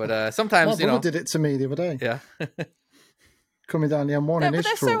 Yeah, but My sometimes you brother know. did it to me the other day. Yeah. Coming down the M1 Yeah, in but his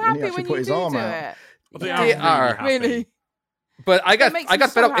they're truck, so and he happy actually when put you his do arm do out. it. Well, they They are are. really happy. Really? But I got makes I me got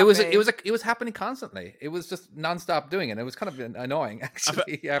so fed up. It was happy. it was happening constantly. It was just nonstop doing it. It was kind of annoying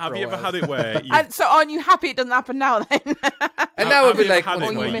actually. Have after you a ever while. had it where you And so, aren't you happy it doesn't happen now then? And now it'd have be you like ever had once it in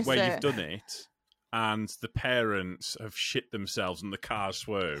a you while. miss where it. you've done it and the parents have shit themselves and the car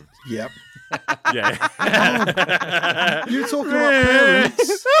swerved? Yep. Yeah. You talking about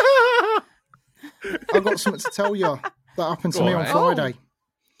parents? I've got something to tell you that happened to Go me on, on mate. Friday.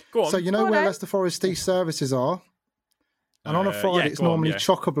 Go on. So you know Go on where then. Leicester Forest East services are? And on a Friday, yeah, it's go on, normally yeah.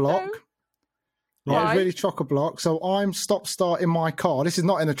 chock-a-block. No. Right, Right. really chock-a-block. So I'm stop-start in my car. This is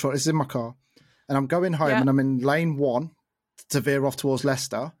not in a truck. This is in my car. And I'm going home Yeah. and I'm in lane 1 to veer off towards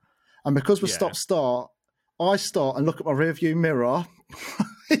Leicester. And because we're Yeah. stop-start, I start and look at my rearview mirror.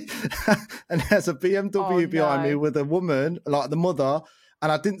 And there's a BMW Oh, behind no. me with a woman, like the mother.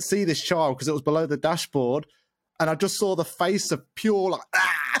 And I didn't see this child because it was below the dashboard. And I just saw the face of pure, like,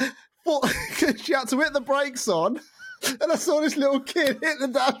 ah! She had to hit the brakes on. And I saw this little kid hit the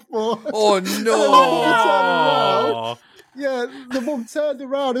dashboard. Oh Oh. Yeah, the mum turned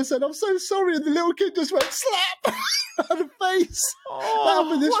around and said, "I'm so sorry," and the little kid just went slap on the face. That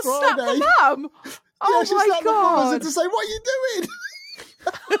happened this What, slap Friday. the mum? Oh Yeah, she my slapped the mum god. and to say, "What are you doing?"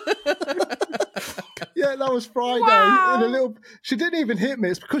 Yeah, that was Friday. Wow. And she didn't even hit me.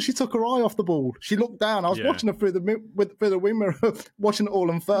 It's because she took her eye off the ball. She looked down. I was Yeah. watching her through the wing mirror, watching it all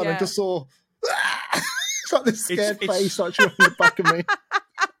unfurl, Yeah. and just saw it's like this scared It's- face like she was in the back of me.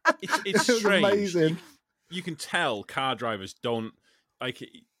 It's It was strange. amazing. You can tell car drivers don't like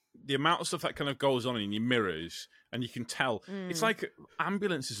the amount of stuff that kind of goes on in your mirrors, and you can tell it's like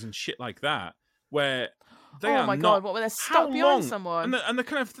ambulances and shit like that where they Oh are my not. God, what, when they're how stuck behind long? someone? and they're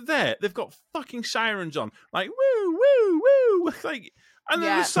kind of there. They've got fucking sirens on, like woo woo woo, like, and then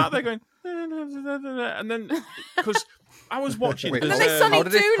Yeah. they're sat there going, and then because I was watching, Wait, And then there's, they suddenly how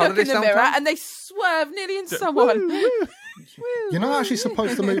did they- do how look did in they the sound, mirror Tom? and they swerve nearly into someone. You're not actually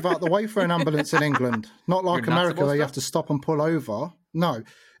supposed to move out the way for an ambulance in England. Not like You're not America, where supposed you to? have to stop and pull over. No.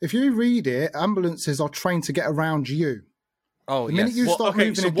 If you read it, ambulances are trained to get around you. Oh, The minute yes. you Well, start okay,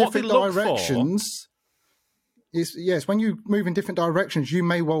 moving so in what they different look for- directions, yes, when you move in different directions, you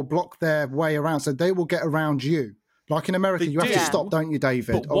may well block their way around, so they will get around you. Like in America, They you have to do, stop, don't you,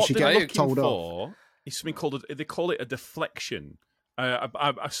 David? But Or what you they're get looking told off. for is something called they call it a deflection.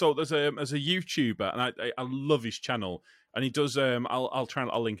 I saw there's a YouTuber, and I love his channel, and he does.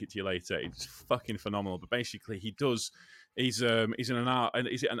 I'll link it to you later. It's fucking phenomenal. But basically, he's in an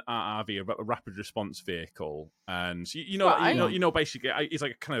RV, a rapid response vehicle, and Right. you know basically he's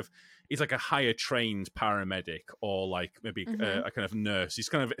like a higher trained paramedic or like maybe a kind of nurse. He's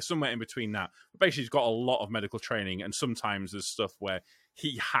kind of somewhere in between that. But basically, he's got a lot of medical training, and sometimes there's stuff where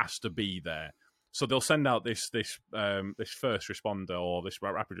he has to be there. So they'll send out this first responder or this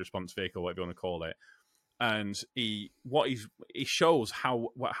rapid response vehicle, whatever you want to call it, and he shows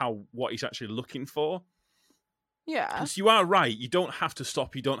what he's actually looking for. Yeah. Because you are right, you don't have to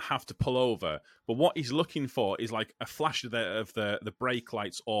stop, you don't have to pull over, but what he's looking for is like a flash of the brake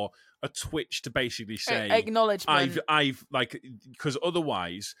lights or a twitch to basically say Acknowledgement. I've like, because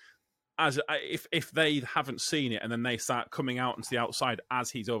otherwise, if they haven't seen it and then they start coming out into the outside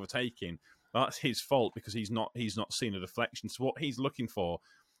as he's overtaking, well, that's his fault because he's not seen a deflection. So what he's looking for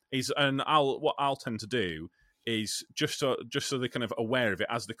is, and what I'll tend to do is just so they're kind of aware of it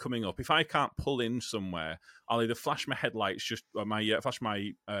as they're coming up. If I can't pull in somewhere, I'll either flash my headlights flash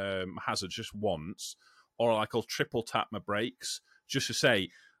my hazards just once, or like I'll triple tap my brakes just to say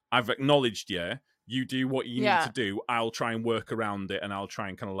I've acknowledged you. You do what you need to do. I'll try and work around it, and I'll try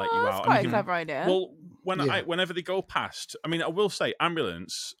and kind of let you That's out. quite And a clever idea. well, Yeah. whenever they go past, I mean, I will say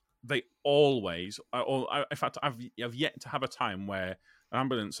ambulance. they always, in fact, I've yet to have a time where an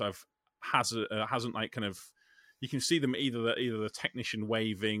ambulance hasn't like kind of. You can see them either the technician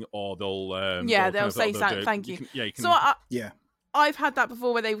waving or they'll say thank you. You can, So I've had that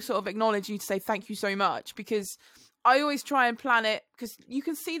before where they sort of acknowledge you to say thank you so much, because I always try and plan it, because you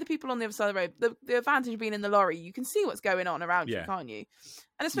can see the people on the other side of the road. The advantage of being in the lorry, you can see what's going on around you, can't you?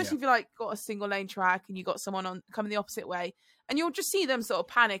 And especially if you like got a single lane track and you got someone coming the opposite way, and you'll just see them sort of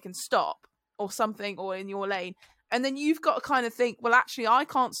panic and stop or something, or in your lane, and then you've got to kind of think, well, actually, I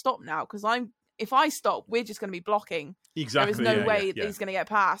can't stop now because if I stop, we're just going to be blocking. Exactly. There is no way that he's going to get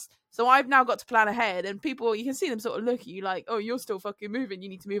past. So I've now got to plan ahead, and people, you can see them sort of look at you like, oh, you're still fucking moving. You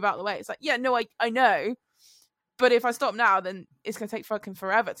need to move out of the way. It's like, yeah, no, I know. But if I stop now, then it's going to take fucking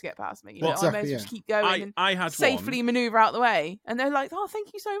forever to get past me. I may as well just keep going and safely maneuver out the way. And they're like, oh,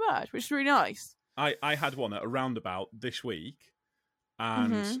 thank you so much, which is really nice. I had one at a roundabout this week,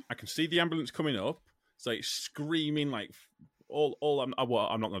 and I can see the ambulance coming up. It's like screaming like... I'm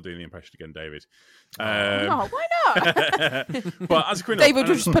not going to do the impression again, David. No, why not? But as a David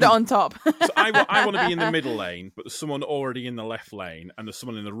will just put it on top. So I want to be in the middle lane, but there's someone already in the left lane, and there's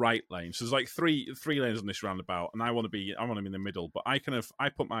someone in the right lane. So there's like three lanes on this roundabout, and I want to be in the middle. But I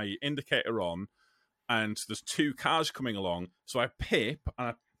put my indicator on, and there's two cars coming along. So I pip and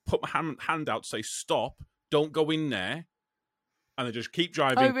I put my hand out to say stop, don't go in there. And they just keep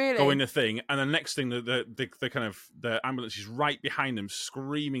driving, go in the thing, and the next thing, the ambulance is right behind them,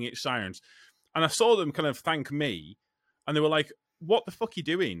 screaming its sirens. And I saw them kind of thank me, and they were like, "What the fuck are you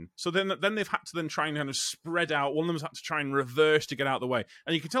doing?" So then they've had to try and kind of spread out. One of them's had to try and reverse to get out of the way,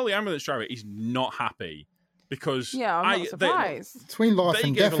 and you can tell the ambulance driver is not happy because I'm not surprised. Between life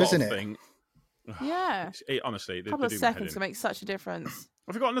and death, isn't it? Yeah. Honestly, a couple of seconds can make such a difference.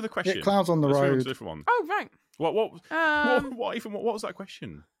 Have we got another question? Get clouds on the road. One. Oh, right. What was that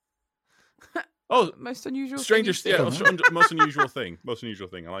question? Oh, most unusual. Strangest, most unusual thing. Most unusual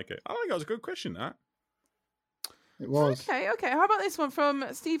thing. I like it. I think that was a good question. That. It was. Okay. How about this one from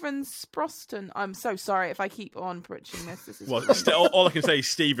Stephen Sproston? I'm so sorry if I keep on butchering this. This is all I can say is,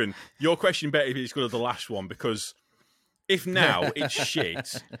 Stephen, your question better be as good as the last one, because if now it's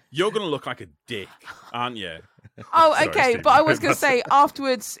shit, you're going to look like a dick, aren't you? Oh, okay. But I was going to say,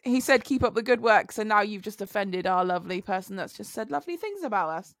 afterwards, he said, keep up the good work. So now you've just offended our lovely person that's just said lovely things about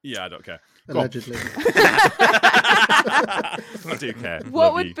us. Yeah, I don't care. Allegedly. I do care.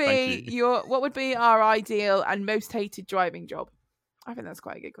 What would be our ideal and most hated driving job? I think that's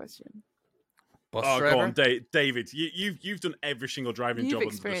quite a good question. Bus driver? Go on, David. You've done every single driving job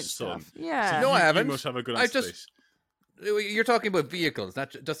under the sun. Stuff. Yeah. So no, I haven't. You must have a good answer to this. You're talking about vehicles,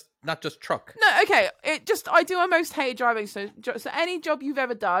 not just truck. No, okay. I do a most hated driving. So any job you've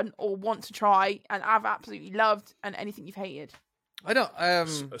ever done or want to try and have absolutely loved, and anything you've hated. I don't.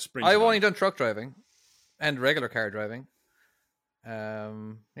 I've only done truck driving and regular car driving.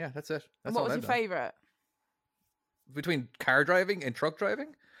 Yeah, that's it. That's what was your favourite? Between car driving and truck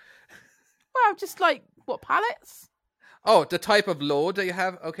driving? Well, just like what, pallets? Oh, the type of load that you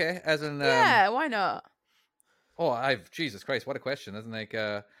have. Okay, as in yeah, why not? Oh, Jesus Christ, what a question! Isn't like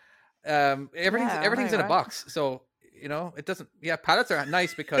everything's in a box, so it doesn't. Yeah, pallets are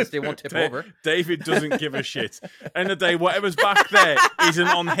nice because they won't tip over. David doesn't give a shit. End of the day, whatever's back there isn't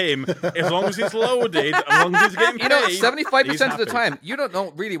on him. As long as it's loaded, as long as it's getting paid. 75% of the time, you don't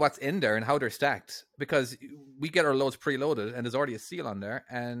know really what's in there and how they're stacked, because we get our loads preloaded and there's already a seal on there,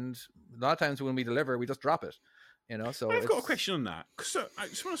 and a lot of times when we deliver, we just drop it. So I've got a question on that. So I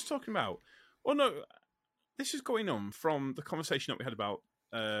was talking about. Oh no. This is going on from the conversation that we had about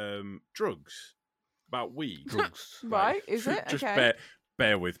drugs, about weed. Drugs. Right, is it? Just okay.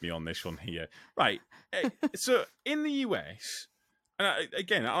 bear with me on this one here. Right. So in the US, and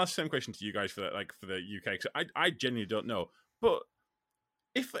again, I'll ask the same question to you guys for the UK, because I genuinely don't know. But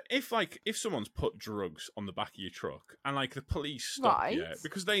if someone's put drugs on the back of your truck and the police stop you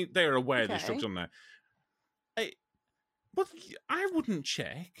because they are aware there's drugs on there, but I wouldn't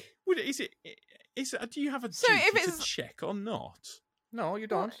check. Do you have a duty to check or not? No, you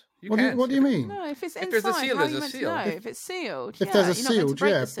don't. What do you mean? No, if it's inside, there's a seal, there's a seal. If it's sealed, if there's a seal,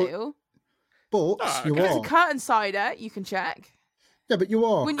 yeah. But you if are. it's a curtain cider, you can check. Yeah, but you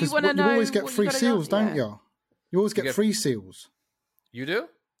are, because you always get free seals, don't you? You always get free seals. You do?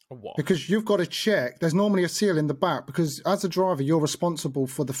 What? Because you've got to check. There's normally a seal in the back, because as a driver, you're responsible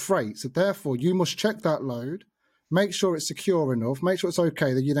for the freight. So therefore, you must check that load. Make sure it's secure enough. Make sure it's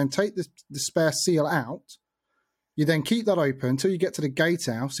okay. Then you then take the spare seal out. You then keep that open until you get to the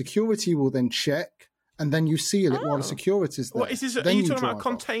gatehouse. Security will then check, and then you seal it while the security's there. What is this? Are you talking about a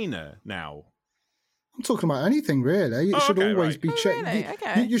container now? I'm talking about anything really. It should okay, always right. be Oh, checked. really?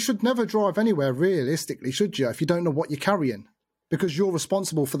 Okay. You should never drive anywhere realistically, should you? If you don't know what you're carrying, because you're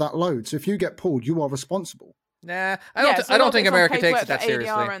responsible for that load. So if you get pulled, you are responsible. Nah, Yeah, so I a lot don't of think it's on America takes paperwork it that for seriously.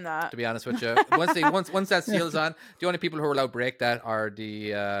 ADR and that. To be honest with you, once that seal's on, the only people who are allowed to break that are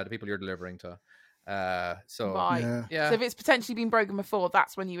the people you're delivering to. So Right. yeah, So if it's potentially been broken before,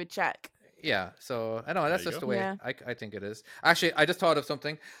 that's when you would check. yeah. So I know that's There you just the go. way Yeah. I think it is. Actually, I just thought of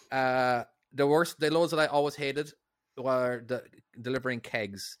something. The loads that I always hated were delivering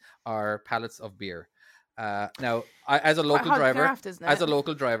kegs or pallets of beer. Now, as a local hard to driver, craft, isn't as a it?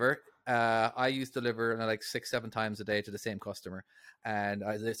 local driver, I used to deliver like 6-7 times a day to the same customer, and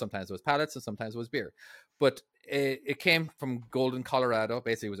sometimes it was pallets and sometimes it was beer. But it came from Golden, Colorado.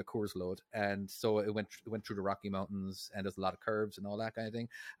 Basically, it was a Coors load, and so it went through the Rocky Mountains, and there's a lot of curves and all that kind of thing.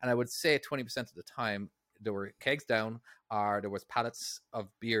 And I would say 20% of the time there were kegs down, or there was pallets of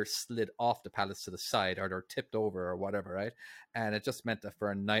beer slid off the pallets to the side, or they're tipped over or whatever, right? And it just meant that for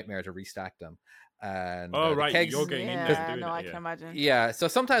a nightmare to restack them. And Oh, the right, kegs, you're getting in there and Yeah, doing no, it, I yeah. can imagine. yeah, so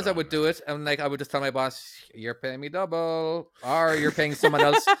sometimes I would do it, and like I would just tell my boss, "You're paying me double, or you're paying someone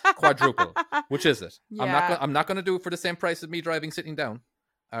else quadruple. Which is it? Yeah. I'm not going to do it for the same price as me driving sitting down.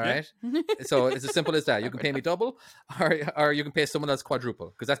 All right. So it's as simple as that. You can pay me double, or you can pay someone else quadruple,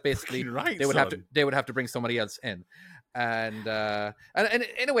 because that's basically Fucking right, they would son. have to bring somebody else in, and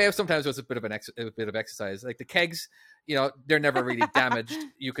in a way, sometimes it was a bit of exercise. Like the kegs, they're never really damaged.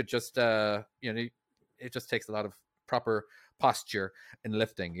 You could just it just takes a lot of proper posture in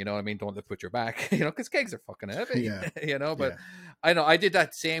lifting. You know what I mean? Don't lift with your back, because kegs are fucking heavy. Yeah. But I know I did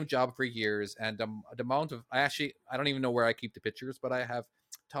that same job for years, and the amount of I don't even know where I keep the pictures, but I have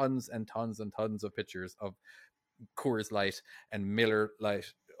tons and tons and tons of pictures of Coors Light and Miller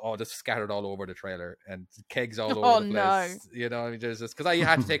Light, just scattered all over the trailer, and kegs all over the place. No. There's just because I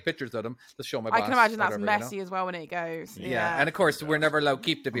had to take pictures of them to show my boss. I can imagine that's whatever, messy as well when it goes. Yeah, and of course we're never allowed to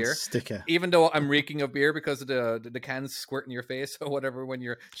keep the beer, Sticker. even though I'm reeking of beer because of the cans squirt in your face or whatever when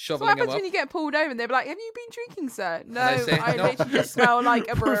you're So shoveling what them happens up. when you get pulled over and they're like, "Have you been drinking, sir?" No, I say, I no. literally just smell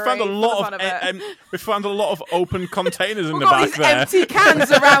like a brewery. We found a for the lot fun of it. we found a lot of open containers in We've the got back these there. empty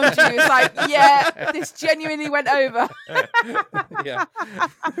cans around you. It's like, yeah, this genuinely went over. Yeah,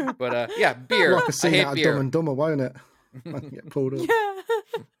 but yeah, beer. Like a I scene hate out of beer. Dumb and Dumber, won't it? When you get pulled up.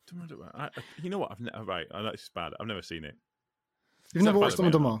 You know what? Right, I know this is bad. I've never seen it. You've never that watched Dumb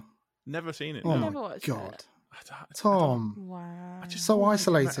and valid, Dumber? Never seen it. Oh no. my Never watched god, it. Tom, Wow. so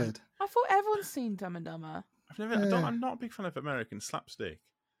isolated. I thought everyone's seen Dumb and Dumber. I'm not a big fan of American slapstick.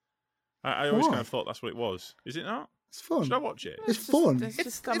 I always Why? kind of thought that's what it was. Is it not? It's fun. Should I watch it? It's fun. It's just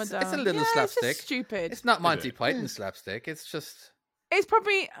It's- Dumb and it's a Dumber. little Yeah, slapstick. It's just stupid. It's not Monty it? Python Yeah. slapstick. It's just It's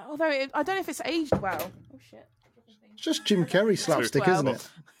probably, although I don't know if it's aged well. Oh shit. It's just Jim Carrey slapstick, isn't it?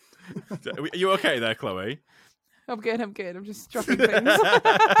 Are you okay there, Chloe? I'm good. I'm just dropping things.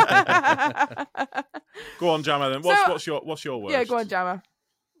 Go on, Jammer. Then what's your worst? Yeah, go on, Jammer.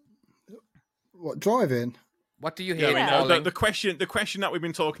 What, driving? what do you Yeah, hate? Yeah. Pauling? the question that we've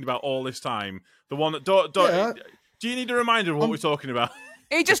been talking about all this time, the one that don't. Yeah. Do you need a reminder of what we're talking about?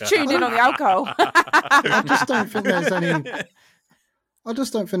 He just tuned in on the alcohol. I just don't think there's any. I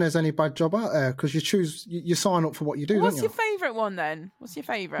just don't think there's any bad job out there because you sign up for what you do, What's don't your you? favourite one then? What's your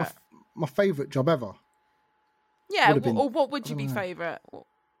favourite? My favourite job ever. Yeah, would've been- or what would you be don't know. favourite? I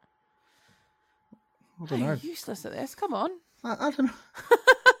don't know. You're useless at this. Come on. I don't know.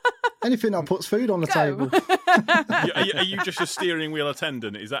 Anything that puts food on the Go. table. Are you just a steering wheel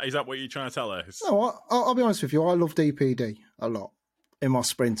attendant? Is that what you're trying to tell us? No, I'll be honest with you. I love DPD a lot. In my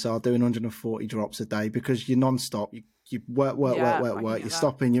Sprinter, doing 140 drops a day because you're non-stop. You work. Yeah, I can You're get that.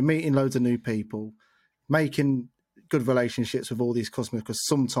 stopping. You're meeting loads of new people, making good relationships with all these customers because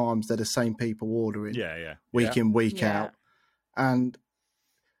sometimes they're the same people ordering Yeah. week in, week Yeah. out. And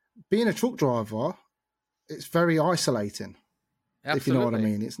being a truck driver, it's very isolating. If you know what I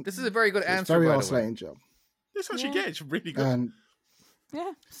Absolutely. mean. This is a very good It's answer. a very by the way. isolating job. This actually it's really good. And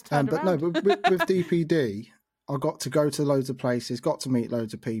Yeah, just turn but no, with DPD, I got to go to loads of places, got to meet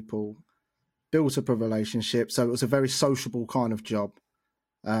loads of people, built up a relationship. So it was a very sociable kind of job.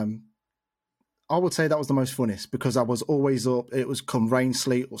 I would say that was the most funnest because I was always up. It was come rain,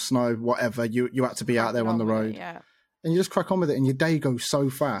 sleet, or snow, whatever. You had to be out there on the road, Yeah. and you just crack on with it. And your day goes so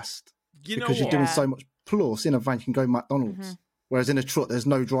fast You know because you're what? doing Yeah. so much. Plus, in a van, you can go McDonald's. Whereas in a truck, there's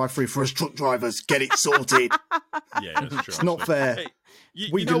no drive-through for us truck drivers. Get it sorted. Yeah, that's true. It's not actually. fair. Hey,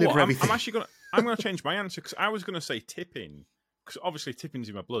 We you know deliver what? I'm everything. actually gonna change my answer because I was gonna say tipping because obviously tipping's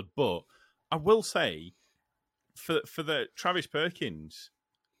in my blood. But I will say for the Travis Perkins,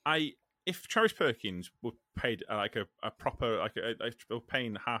 if Travis Perkins were paid like a proper were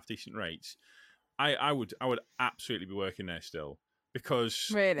paying half decent rates, I would absolutely be working there still. Because,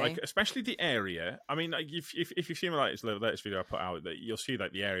 Really? like, especially the area. I mean, like, if you've seen my latest video I put out, that you'll see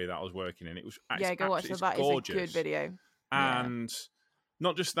like the area that I was working in. It was Go watch it's that. gorgeous. It's a good video. Yeah. And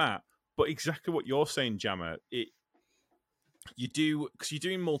not just that, but exactly what you're saying, Jammer. You do, because you're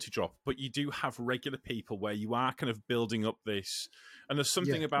doing multi-drop, but you do have regular people where you are kind of building up this. And there's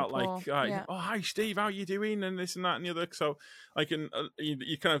something about rapport, like, oh, hi Steve, how you doing? And this and that and the other. So like,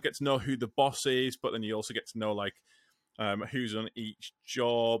 you kind of get to know who the boss is, but then you also get to know like. Who's on each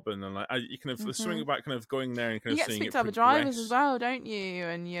job, and then like you kind of there's something about kind of going there and kind You of get to seeing speak it to other progress. drivers as well, don't you?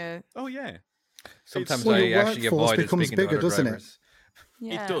 And you, Oh yeah, Sometimes Well, I your actually workforce avoid becomes speaking bigger, to other doesn't it? drivers.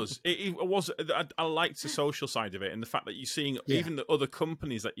 yeah. it does. It was. I liked the social side of it, and the fact that you're seeing even the other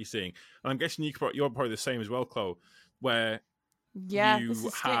companies that you're seeing. And I'm guessing you're probably the same as well, Chloe, where Yeah, you this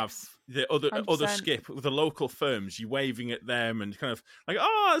is have Skips. the other 100%. skip with the local firms. You waving at them and kind of like,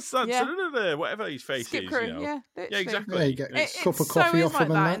 oh, it's that Yeah. whatever his face Skip is. crew, You know? yeah, literally. exactly. Yeah, you get It's- a cup of so coffee is off like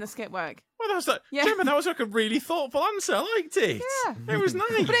them and that that. in the skip work. Well, that was like, Yeah. Gemma, that was like a really thoughtful answer. I liked it. Yeah. It was nice.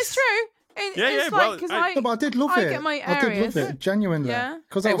 But it's true. It's well, like because I- I, No, but I did love I it. get my I did love areas. it, genuinely. Yeah.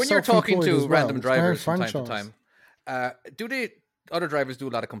 Because Hey, I was when you're talking self-employed to as well. random It's my own drivers from time to franchise. time, do other drivers do a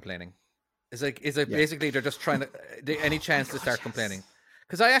lot of complaining? Is it basically they're just trying to any chance to start complaining?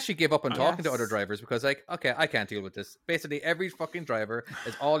 Because I actually gave up on talking to other drivers because like, okay, I can't deal with this. Basically, every fucking driver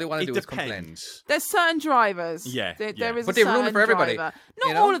is all they want to It do is complain. depends. there's certain drivers. Yeah, there yeah. is But a they ruin it certain for everybody, driver. you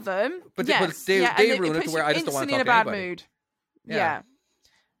Not know? all of them. But yes, they and ruin it puts to where you I just don't want to instantly in talk a to bad anybody. mood. Yeah. Yeah.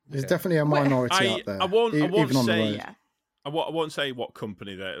 There's Okay. definitely a minority I- out there. I won't even on the say- road. Yeah. I won't say what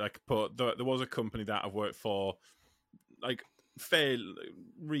company that like, but there was a company that I've worked for, like,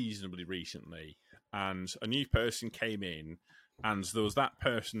 reasonably recently, and a new person came in, and there was that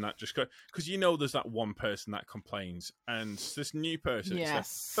person that just got, because there's that one person that complains, and this new person, Yes.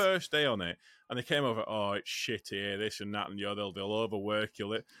 it's their first day on it, and they came over, oh, it's shit here, this and that, and the other, they'll overwork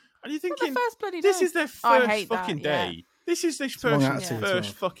you, and you're Well, thinking, the first bloody this day. is their I first hate that, fucking yeah. day. This is this wrong person's attitude first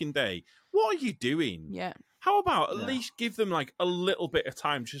as well. fucking day. What are you doing? Yeah. How about at Yeah. least give them like a little bit of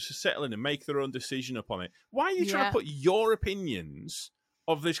time just to settle in and make their own decision upon it? Why are you trying Yeah. to put your opinions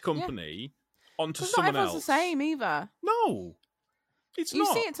of this company onto Because not someone everyone's else? the same either. No, it's You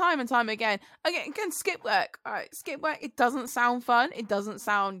not. see it time and time again. Again, skip work. All right, skip work. It doesn't sound fun. It doesn't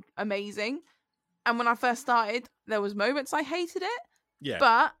sound amazing. And when I first started, there was moments I hated it. Yeah,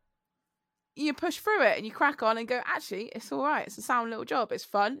 But you push through it and you crack on and go, actually, it's all right. It's a sound little job. It's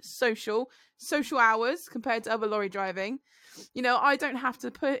fun, it's social hours compared to other lorry driving. I don't have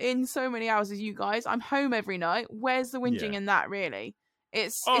to put in so many hours as you guys. I'm home every night. Where's the whinging Yeah. in that, really?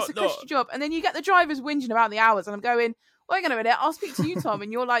 It's Oh, a no. cushy job. And then you get the drivers whinging about the hours, and I'm going, wait a minute, I'll speak to you, Tom,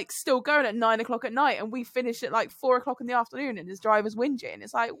 and you're like still going at 9 o'clock at night, and we finish at like 4 o'clock in the afternoon, and there's drivers whinging.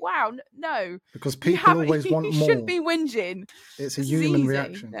 It's like, wow, no. Because You people always want you more. shouldn't be whinging. It's a This is human easy,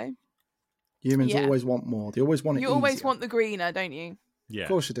 reaction. no? Humans Yeah. always want more. They always want it You always easier. want the greener, don't you? yeah. Of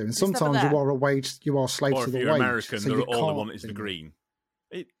course you do. And It's never sometimes there. you are slave Or to if the you're wage. American, so you all they can't want is the be- green.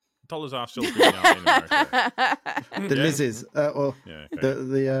 Dollars are still green out in America. The Yeah. Lizzes. Or Yeah, okay.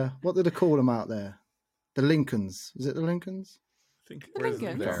 the what do they call them out there? The Lincolns. Is it the Lincolns? I think The where's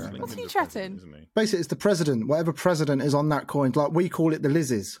Lincoln? What's Lincoln's he the chatting? president, isn't he? Basically, it's the president. Whatever president is on that coin. Like we call it the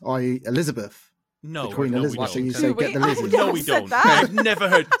Lizzes, i.e. Elizabeth. No, The Queen no, we Elizabeth. So don't. you Do say we? get the I Lizzes. No, never we said don't. that. I've never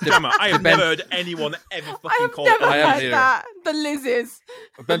heard. Damn it, I have Ben- never heard anyone ever I fucking have call never it. I haven't heard either. that. The Lizzes.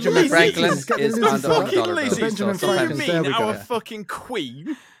 Benjamin Lizzie's. Franklin Get the is Lizzie's on the out. Fucking $100 bill. Lizzie's. Benjamin Do you Franklin, there mean we go. our fucking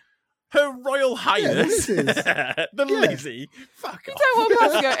queen? Her Royal Highness? Lizzie's. the Yeah. Lizzie? Fuck off. Don't walk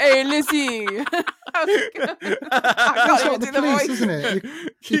past and go, hey, Lizzie. I That's can't like even the do the police, voice. isn't it? You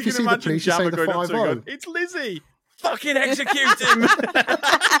If you can see the imagine police, you say Jammer the going up to her 5-0. and going, it's Lizzie. Fucking execute him.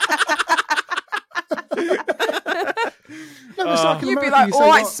 No, it's like in You'd be America, like, you say "All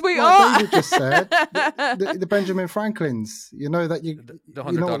right, what sweetheart." David just said. The Benjamin Franklins. You know that you. The you know $100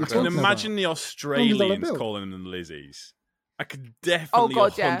 what you're bill. talking And about. imagine the Australians bill. calling them the Lizzies. I could definitely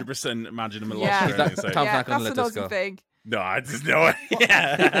God, yeah. 100% imagine them in Yeah. Australia saying, Tom's Yeah, not gonna that's let an this go. Aussie thing. no, I just know it.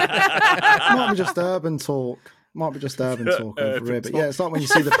 Yeah. Might be just urban talk. Might be just urban talk over Urban here. But talk. yeah, it's like when you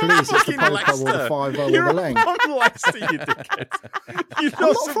see the police, it's the Fucking Poco or Leicester. the 5-0 or You're the lane. from Leicester, you dickhead. You're I'm not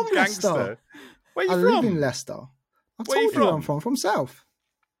not some from gangster. Leicester. Where I you live from? in Leicester. I've Where told you you where I'm from South.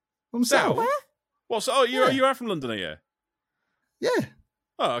 From South. South? What? So, Yeah. you are from London, are you? Yeah.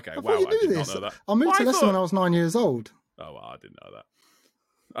 Oh, okay. I thought Wow, you I knew did this. not know that. I moved Well, to Leicester when I thought- was 9 years old. Oh, well, I didn't know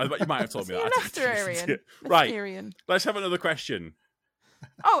that. You might have told me You're that. I Leicester didn't listen to Arian. it. Right, Leicesterian. let's have another question.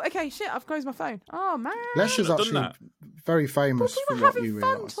 Oh, okay, shit, I've closed my phone. Oh, man. Leicester's I've done actually that. very famous People from are what having you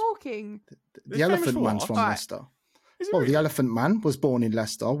fun realise. talking. The They're famous Elephant for Man's what? from Right. Leicester. Is it Well, really? the Elephant Man was born in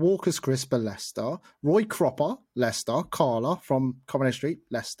Leicester. Walker's Crisp are Leicester. Roy Cropper, Leicester. Carla from Coronation Street,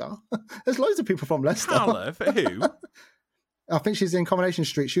 Leicester. There's loads of people from Leicester. Carla, for who? I think she's in Coronation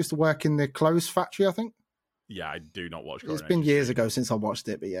Street. She used to work in the clothes factory, I think. Yeah, I do not watch. It's been years ago since I watched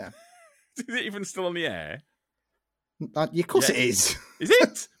it, but yeah. Is it even still on the air? Of course Yeah. it is. Is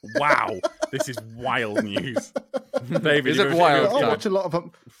it? Wow, this is wild news. David, Is have it you wild? ever- I Tom. watch a lot of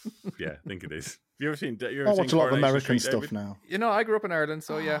them. Yeah, I think it is. Have you ever seen? You ever I seen watch a lot of Coronation American Street, stuff David? now. You know, I grew up in Ireland,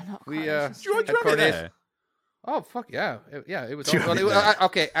 so yeah, not we Coronation Do you want to at have it Coronation- there? Oh fuck yeah, it was. Do you Well, have it there?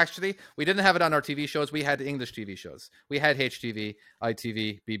 okay, actually, we didn't have it on our TV shows. We had English TV shows. We had HTV,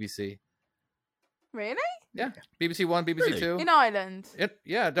 ITV, BBC. Really? Yeah, BBC One, BBC Really? Two. In Ireland?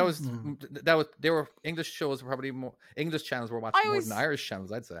 Yeah, that was They were English shows. Were probably more English channels were watching more than Irish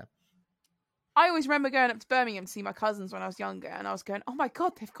channels, I'd say. I always remember going up to Birmingham to see my cousins when I was younger, and I was going, "Oh my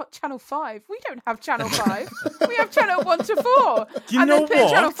god, they've got Channel 5. We don't have Channel 5. We have Channel 1 to 4." Do you and know then putting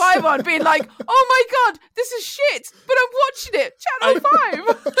Channel what? 5 on, being like, "Oh my god, this is shit," but I'm watching it. Channel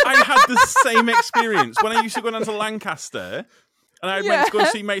 5. I had the same experience when I used to go down to Lancaster, and I had mates go and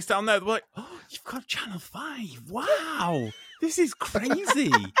see mates down there. They were like, "Oh, you've got Channel 5. Wow, this is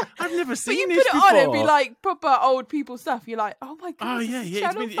crazy. I've never But seen you this put it before." on, it'd be like proper old people stuff. You're like, "Oh my god, Oh, this yeah, is yeah,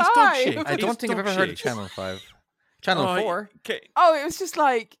 Channel it's dog shit. 5. I It's don't think I've dog ever heard of shit. Channel 5. Channel Oh, 4. okay. Oh, it was just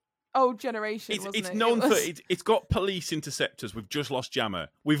like old generation, wasn't It's it? known It for was- it's got police interceptors. We've just lost Jammer.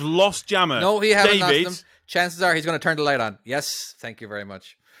 We've lost Jammer. No, he hasn't David, lost them. Chances are he's going to turn the light on. Yes, thank you very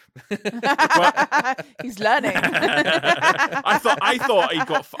much. He's learning. I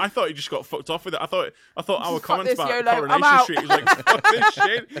thought he just got fucked off with it. I thought our Fuck comments this, about YOLO, I'm Coronation out. Street was like, fuck this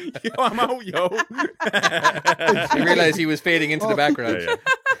shit. Yo, I'm out, yo. I realized he was fading into the background.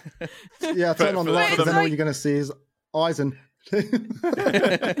 Yeah. Yeah, turn on the for- light, for because the- then all you're going to see is eyes and... And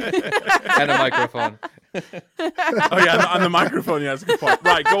a microphone. Oh yeah, and the microphone. Yeah, that's a good point.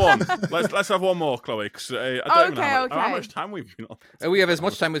 Right, go on. Let's have one more, Chloe. 'Cause, I don't even know how Okay. much time we've been on. We have as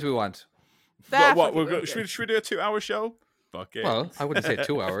much time as we want. There, What? fuck it, Should we do a 2-hour show? Fuck it. Well, I wouldn't say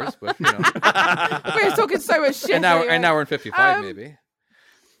 2 hours, but you know, we're talking so much shit. an hour, anyway. an hour and 55 Um, maybe.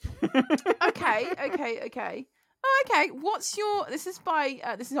 Okay. Oh, okay. What's your? This is by.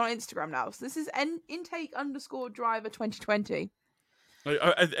 This is on Instagram now. So this is intake_driver 2020. That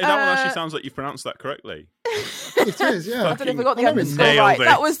one actually sounds like you pronounced that correctly. It is, yeah. I don't know if we got the I know underscore nailed right. it.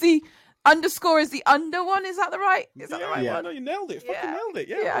 That was the underscore is the under one. Is that the right? Is that the right Yeah. one? No, you nailed it. Fucking Yeah. nailed it.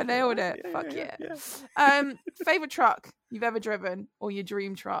 Yeah, Yeah, I nailed it. Fuck yeah. Favorite truck you've ever driven or your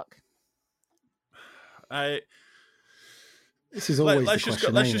dream truck? This is always Let's the just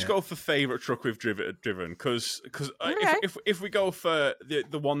question, go. Let's ain't just it? go for favorite truck we've driven because Okay. if we go for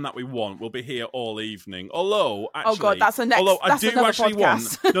the one that we want, we'll be here all evening. Although, actually, Oh, God, that's the next- Although I that's do another actually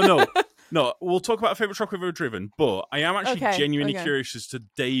podcast. want. No. We'll talk about a favorite truck we've ever driven, but I am actually Okay, genuinely okay. curious as to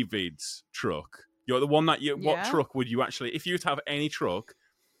David's truck. You're the one that you. What Yeah. truck would you actually? If you were to have any truck,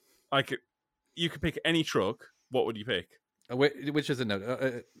 like you could pick any truck, what would you pick? Which is a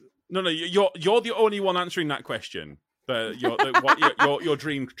no. No, you're the only one answering that question. Your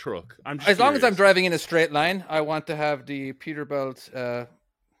dream truck. I'm just As long as I'm curious. driving in a straight line, I want to have the Peterbilt.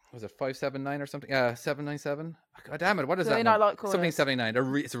 Was it 579 or something? 797. God damn it! What is Do that? they one? not like colours? Something 79.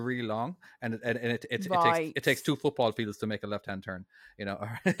 It's really long, and it Right. takes 2 football fields to make a left-hand turn. You know,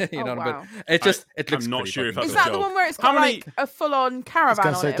 you Oh, know. wow. But it looks. I'm not pretty sure if fucking Is that's good. that the joke. one where it's How got many- like a full-on I was caravan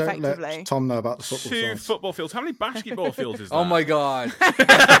going to on say, it, don't effectively? let Tom know about the football 2 fields. football fields. How many basketball fields is that? Oh my god!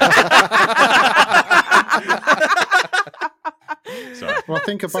 Sorry. Well, I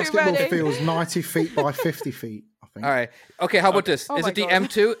think a Too basketball many. field's 90 feet by 50 feet, I think. All right. Okay. How about this? Oh Is my it the God.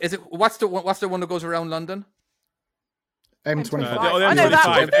 M2? Is it what's the one that goes around London? M25. M25. The I know that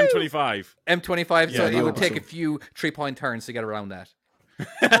one. M25. M25. So Yeah, it no, would take a absolutely. few 3-point turns to get around that.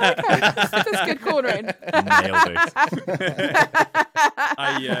 That's good cornering. Nailed it.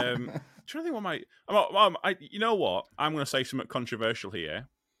 I'm trying to think what my. You know what? I'm going to say something controversial here,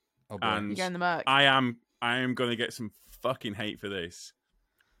 Oh boy. and You go in the Merc. I am going to get some fucking hate for this.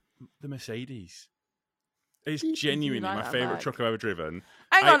 The Mercedes. It's genuinely like my that favorite bike? truck I've ever driven.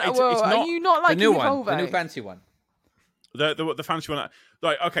 Hang on, it's whoa, not- are you not the like new the one, Volvo? the new fancy one. The fancy one.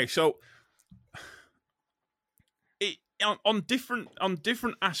 Like, okay, so on different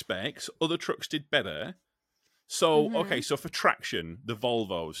aspects, other trucks did better. So okay, so for traction, the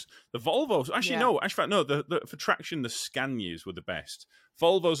Volvos actually Yeah. no, the for traction the Scanias were the best.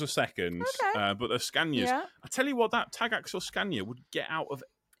 Volvos are second, Okay. but the Scanias. Yeah. I tell you what, that tag axle Scania would get out of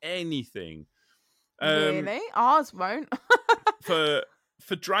anything. Really? Ours won't. For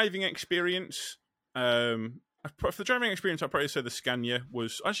driving experience, for the driving experience, I'd probably say the Scania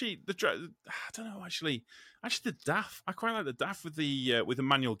was actually I don't know. Actually, the DAF. I quite like the DAF with the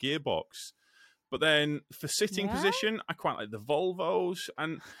manual gearbox. But then for sitting position, I quite like the Volvos,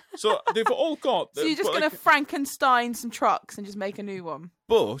 and so they've all got. So you're just going to Frankenstein some trucks and just make a new one.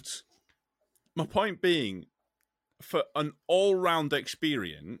 But my point being, for an all-round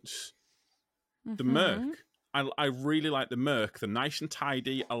experience, the Merc. I really like the Merc. They're nice and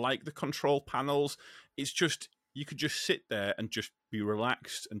tidy. I like the control panels. It's just you could just sit there and just be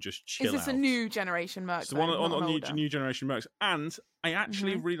relaxed and just chill out. Is this a new generation Merc? It's the one on new generation Mercs, and I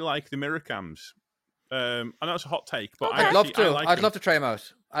actually really like the mirror cams. I know it's a hot take, but I'd love to try them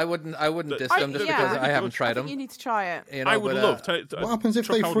out. I wouldn't diss them just because I haven't tried them. You need to try it. I would love to. What happens if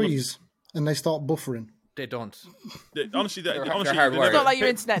they freeze and they start buffering? They don't. Honestly, they're honestly, hard it's not like your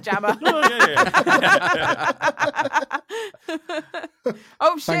internet, Jammer.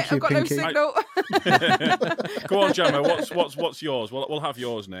 Oh shit! You, I've got Pinky. no signal. Go on, Jammer. What's yours? We'll have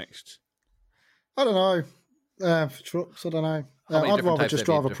yours next. I don't know. For trucks, I don't know. How many I'd different rather types just of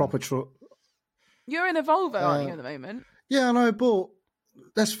drive a different- proper truck. You're in a Volvo, aren't you, at the moment? Yeah, I know, but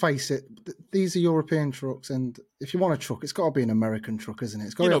let's face it, these are European trucks, and if you want a truck, it's got to be an American truck, isn't it?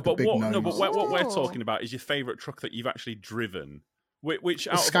 It's got to have the big nose. What we're talking about is your favourite truck that you've actually driven. Which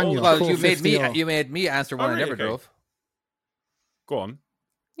out of Scania. all... Well, you made 450R. me answer one I really? never Okay. drove. Go on.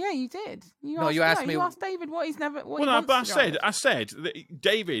 Yeah, you did. You asked me- You asked David what he's never. What Well, he no, wants but to drive. I said that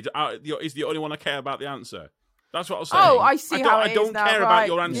David is the only one I care about the answer. That's what I was saying. Oh, I see how it I don't is now, care right, about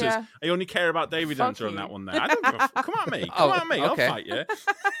your answers. yeah. I only care about David's Fuck answer on you. that one. There, I don't give a come at me. Come at me. okay. I'll fight you.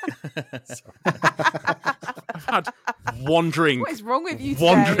 I've had wandering. What is wrong with you today?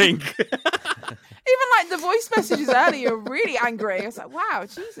 Wandering. Even like the voice messages earlier, were really angry. I was like, wow,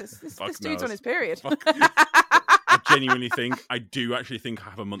 Jesus, this dude's knows. on his period. I genuinely think I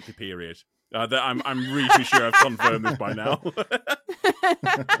have a monthly period. That I'm really sure I've confirmed this by now.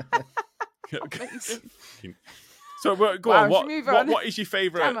 So go Wow, on. should we move on? What is your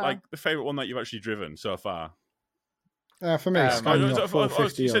favourite? Gemma. Like the favourite one that you've actually driven so far? For me, Scania You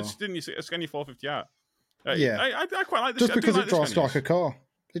 450R. said, didn't you say a Scania 450R? Yeah. I quite like this. Just because it drives like a car.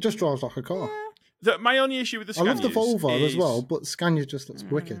 It just drives like a car. My only issue with the I Scanias love the Volvo is, as well, but Scania just looks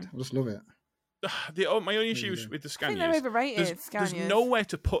wicked. I just love it. My only issue with the I think Scanias. they're overrated. There's Scanias. nowhere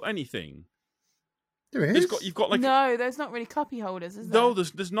to put anything. There is. You've got like no, there's not really cuppy holders, is there? no.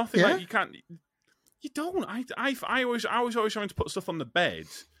 There's nothing Yeah. like you can't. You don't. I was always having to put stuff on the bed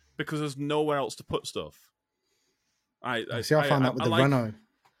because there's nowhere else to put stuff. I found that with the Renault.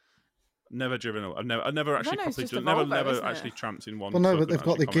 Never driven. I've never actually Renault's properly just a driven. Volvo, Never isn't it? actually tramped in one. Well, no, so I but they've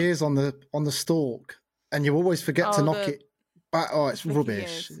couldn't got the actually gears on the stalk, and you always forget to Oh, knock the it back. Oh, it's clicky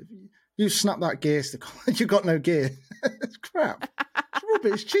rubbish. gears. You snap that gear stick, you got no gear. It's crap. It's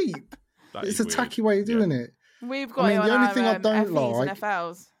rubbish. It's cheap. That It's is a weird. tacky way of doing it. We've got I mean, it on the only our, thing I don't FEs like- and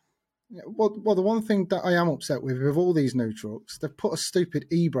FLs. Yeah, well, the one thing that I am upset with all these new trucks, they've put a stupid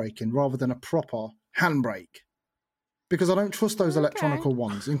e-brake in rather than a proper handbrake. Because I don't trust those electronical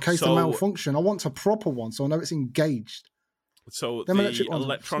ones. In case So- they malfunction, I want a proper one so I know it's engaged. So Them the electric ones are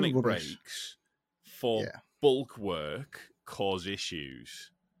electronic still rubbish. brakes for Yeah. bulk work cause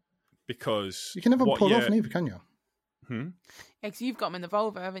issues because You can never what pull you- off neither, can you? Yeah, 'cause you've got them in the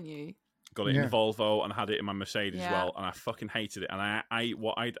Volvo, haven't you? Got it in Yeah. the Volvo and had it in my Mercedes as Yeah. well, and I fucking hated it. And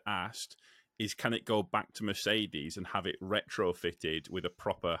what I'd asked is, can it go back to Mercedes and have it retrofitted with a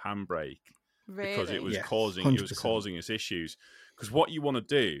proper handbrake Really? because it was Yes, causing 100%. us issues. Because what you want to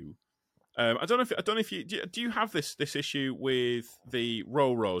do, I don't know if you do you have this issue with the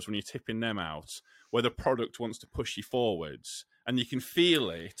Roros when you're tipping them out, where the product wants to push you forwards and you can feel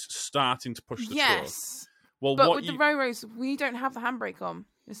it starting to push the truck. Yes. Well, But what with you the Roros, we don't have the handbrake on.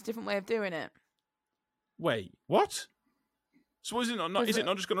 It's a different way of doing it. wait, what? So is it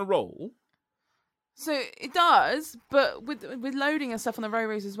not just going to roll? So it does, but with loading and stuff on the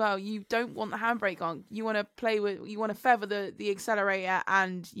Roros as well, you don't want the handbrake on. You want to feather the accelerator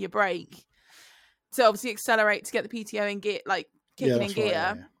and your brake to obviously accelerate to get the PTO in gear, like kicking in that's gear, right,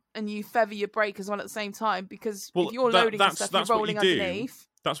 yeah. and you feather your brake as well at the same time because Well, if you're loading and stuff, you're that's what rolling you do. underneath.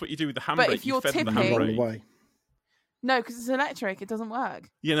 That's what you do with the handbrake. But if you you're feather the tipping- Roll handbrake. away. No, because it's electric, it doesn't work.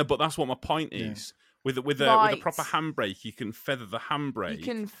 Yeah, no, but that's what my point Yeah. is. With a Right. proper handbrake, you can feather the handbrake. You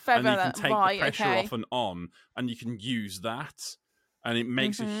can and feather you can that, take right? the pressure Okay. off and on, and you can use that, and it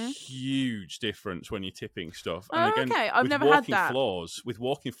makes a huge difference when you're tipping stuff. And Oh, again, okay. I've with never had walking that. with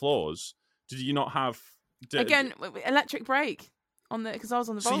walking floors, did you not have Again, electric brake on the because I was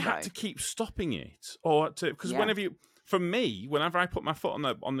on the So Volvo. you had to keep stopping it, or because Yeah. whenever I put my foot on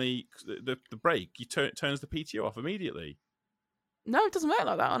the brake, it turns the PTO off immediately. No, it doesn't work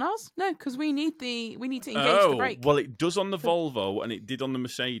like that on ours. No, because we need to engage the brake. Well, it does on the Volvo, and it did on the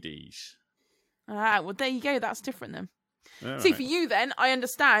Mercedes. Well, there you go. That's different then. All See, right. for you then, I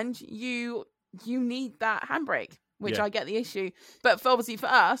understand you need that handbrake, which Yeah. I get the issue. But obviously for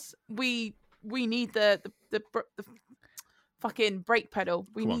us, we need the fucking brake pedal.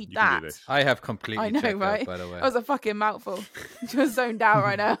 We Come on, need you can do that. this. I have completely I know, checked right? out, by the way. That was a fucking mouthful. You're zoned out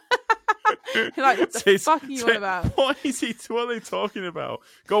right now. You're like, what the fuck are you on about? What are they talking about?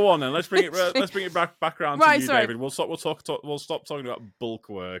 Go on then. Let's bring it back around Right, to you, sorry. David. We'll stop talking about bulk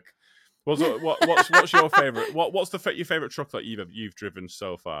work. What's your favorite? What's your favorite truck that you've driven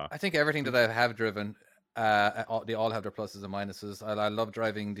so far? I think everything that I have driven, they all have their pluses and minuses. I love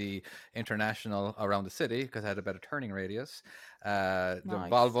driving the International around the city because it had a better turning radius. The Nice.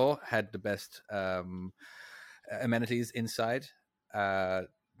 Volvo had the best amenities inside.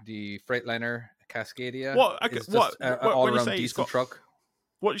 The Freightliner Cascadia is just an when you all-around say it's decent got- truck.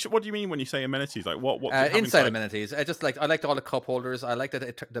 What do you mean when you say amenities? Like what? does it have Inside amenities. I liked all the cup holders. I like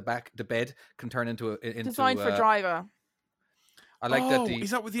that the bed can turn into Designed for a driver. I like that the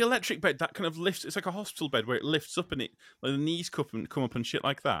is that with the electric bed that kind of lifts? It's like a hospital bed where it lifts up and it like the knees come up and shit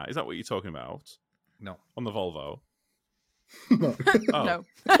like that. Is that what you're talking about no. on the Volvo? No. Oh. No.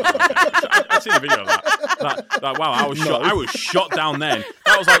 I've seen a video of that. Wow, I was shot. I was shot down then.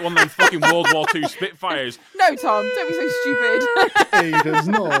 That was like one of them fucking World War II Spitfires. No, Tom, don't be so stupid. He does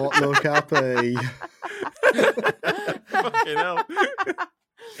not look happy. Fucking hell.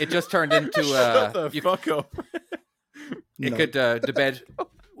 It just turned into Shut the fuck up. It No. could the bed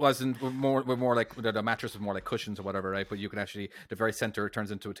wasn't more like the mattress was more like cushions or whatever, right? But you can actually the very center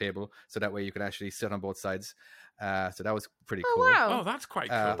turns into a table, so that way you can actually sit on both sides. So that was pretty Oh, cool. wow. Oh, that's quite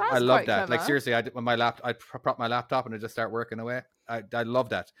cool. That's I love quite that. Like clever. seriously, I prop my laptop and it just start working away. I love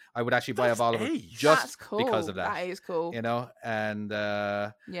that. I would actually buy a That's Volvo ace. just That's cool. because of that. That is cool. You know, and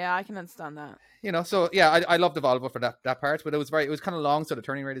Yeah, I can understand that. you know, so yeah, I love the Volvo for that part, but it was kind of long, so the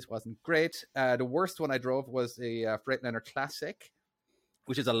turning radius wasn't great. The worst one I drove was a Freightliner Classic,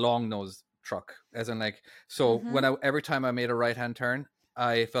 which is a long nose truck, as in like so Mhm. every time I made a right hand turn,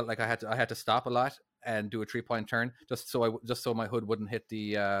 I felt like I had to stop a lot and do a 3-point turn just so my hood wouldn't hit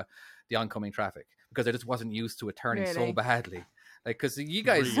the oncoming traffic because I just wasn't used to it turning so Really? badly. Like, because you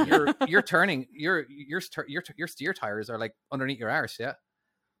guys, Really? you're turning your steer tires are like underneath your arse, yeah,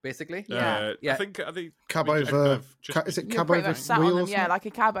 basically. Yeah. Yeah. I think Cab we kind over. of just- Is it You're cab pretty over much sat on them, wheels? yeah, like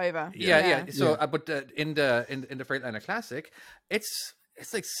a cab over. Yeah. So, Yeah. but in the Freightliner Classic, it's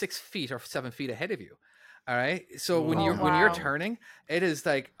like 6 feet or 7 feet ahead of you. All right. So when Oh, you're wow. turning, it is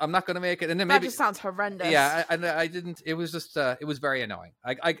like I'm not going to make it, and then That maybe just sounds horrendous. yeah, I didn't. It was just it was very annoying.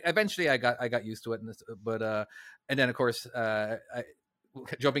 I eventually I got used to it, but and then of course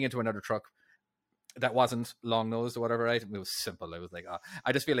jumping into another truck that wasn't long nosed or whatever, right? It was simple. It was like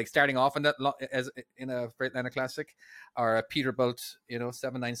I just feel like starting off in as in a Freightliner Classic or a Peterbilt,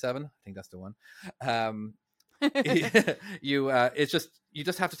 797. I think that's the one. It's just you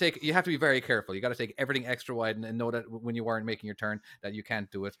just have to be very careful. You got to take everything extra wide and know that when you weren't making your turn that you can't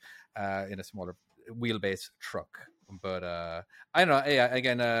do it in a smaller wheelbase truck. But I don't know. Yeah,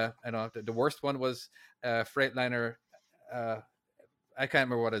 again, I know the worst one was Freightliner. I can't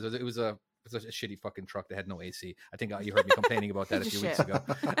remember what it was. It was a shitty fucking truck that had no AC. I think you heard me complaining about that a Piece few of weeks shit.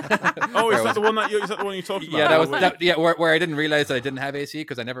 ago. Oh, is that the one you talked about? Yeah, that was Where- where I didn't realize that I didn't have AC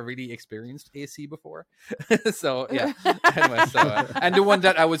because I never really experienced AC before. So yeah, anyway, and the one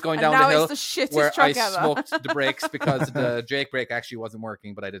that I was going And down now the hill it's the shittest where I truck ever. smoked the brakes because the Jake brake actually wasn't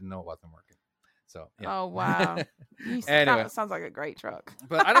working, but I didn't know it wasn't working. So yeah. Oh wow! Anyway. That sounds like a great truck.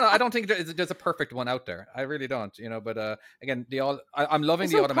 But I don't know. I don't think there's a perfect one out there. I really don't. But again, I'm loving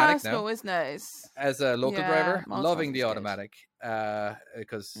It's the all automatic personal, now. isn't it? It's, As a local Yeah, driver, mine's loving the good. automatic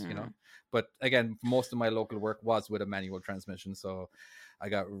because Mm. But again, most of my local work was with a manual transmission, so I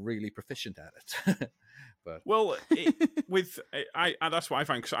got really proficient at it. But Well, I that's what I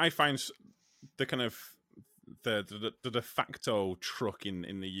find because I find the kind of the de facto truck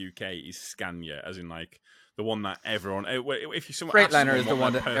in the UK is Scania, as in like the one that everyone if you someone asks Freightliner is the someone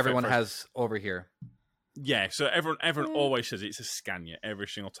one what that their everyone perfect- has over here. Yeah, so everyone always says it's a Scania every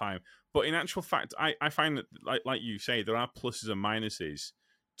single time. But in actual fact, I find that like you say, there are pluses and minuses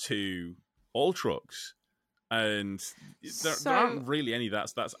to all trucks. And there aren't really any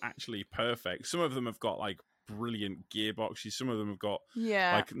that's actually perfect. Some of them have got like brilliant gearboxes. Some of them have got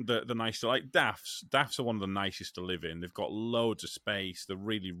yeah. like the nice, like DAFs. DAFs are one of the nicest to live in. They've got loads of space. They're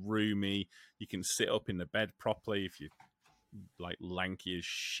really roomy. You can sit up in the bed properly if you're like lanky as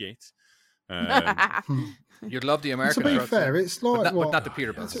shit. You'd love the To American be trucks, fair, yeah. it's like but what? not the I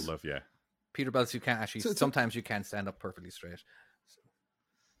Peterbilts. love, yeah. Peterbilts, you can't actually. So- Sometimes you can't stand up perfectly straight.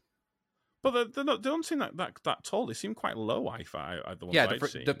 But they don't seem that tall. They seem quite low. The ones Yeah, I've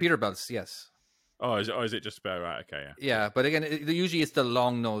seen. the Peterbilts, yes. Oh, is it just about right? Okay, yeah. Yeah, but again, usually it's the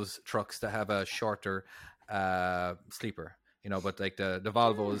long nose trucks that have a shorter sleeper. But like the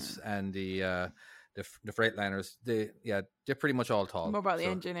Volvos and the Freightliners, they're pretty much all tall. More about the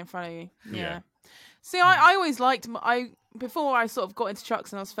So- engine in front of you. Yeah. Yeah. See, I always liked before I sort of got into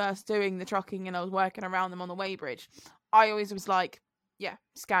trucks and I was first doing the trucking and I was working around them on the Weybridge. I always was like, yeah,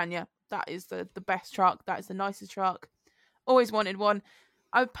 Scania. That is the best truck. That is the nicest truck. Always wanted one.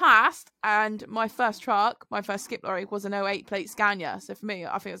 I passed, and my first skip lorry was an 08 plate Scania. So for me,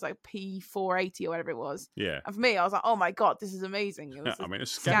 I think it was like P480 or whatever it was. Yeah. And for me, I was like, oh my God, this is amazing. It was a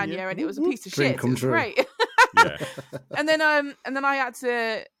Scania, and it was a piece of Dream shit. come It was true. great. Yeah. and then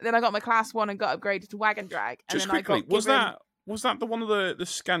I got my class 1 and got upgraded to wagon drag. And Just then I quickly, got was given- that the one of the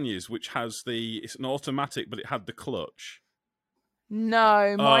Scanias which has it's an automatic, but it had the clutch?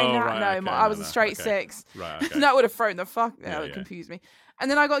 No, mine. Right, okay, I was no, a straight okay. 6. Right. Okay. That would have thrown the fuck. That Yeah, would yeah. confuse me. And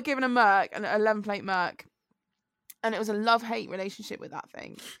then I got given a Merc, an 11 plate Merc, and it was a love hate relationship with that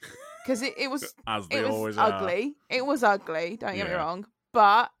thing because it was As they it was always are. ugly. It was ugly. Don't get me Yeah. wrong,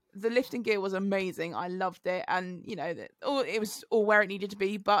 but the lifting gear was amazing. I loved it, and it was all where it needed to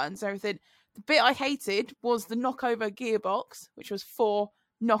be, buttons, everything. The bit I hated was the knockover gearbox, which was 4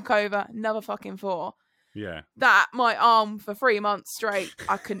 knockover, another fucking 4. Yeah. That my arm for 3 months straight,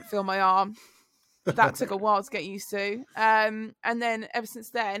 I couldn't feel my arm. That took a while to get used to. And then ever since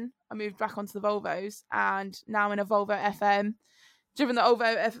then, I moved back onto the Volvos, and now I'm in a Volvo FM, driven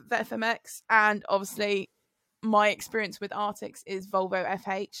the the FMX, and obviously my experience with Arctics is Volvo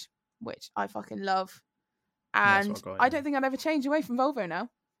FH, which I fucking love. That's And what I got, I yeah. don't think I'd ever change away from Volvo now.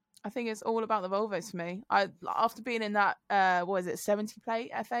 I think it's all about the Volvos for me. After being in that 70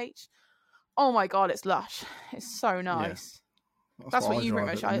 plate FH, oh my God, it's lush. It's so nice. That's what I you drive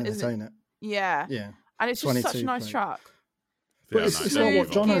pretty much at the minute, isn't ain't it? Yeah. Yeah. And it's just such a 22 nice plate. truck. But Yeah, it's nice. not what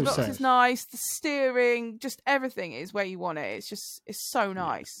The Jono gearbox said. is nice. The steering, just everything is where you want it. It's so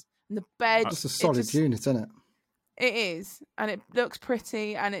nice. And the bed, It's a solid unit, isn't it? it is, and it looks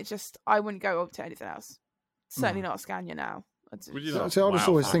pretty. And I wouldn't go up to anything else. Certainly not a Scania now. Would you So, not? see, I just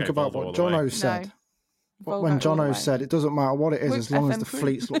Wow, always okay, think about Volvo what all the way. Jono said. Volvo When all the way. Jono said, it doesn't matter what it is, With as long as the FM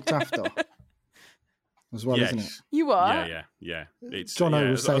fleet's looked after. As well, isn't it? Yes. You are. Yeah. It's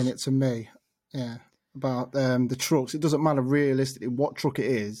Jono was saying that's- it to me, about the trucks. It doesn't matter realistically what truck it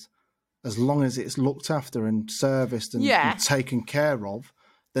is, as long as it's looked after and serviced and, Yeah. and taken care of.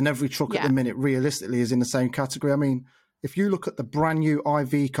 Then every truck at Yeah. the minute realistically is in the same category. I mean, if you look at the brand new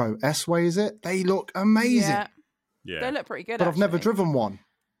Iveco S-Way, is it? They look amazing, Yeah. Yeah. They look pretty good. but I've never actually. driven one.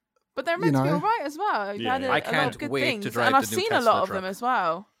 But they're meant to be know. all right as well. You've Yeah. had I a lot can't of good wait to things, drive and the I've new seen a Tesla lot of truck. them as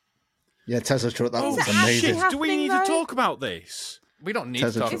well. Yeah, Tesla truck. That Is was it amazing. actually Do we need to happening, though? talk about this? We don't need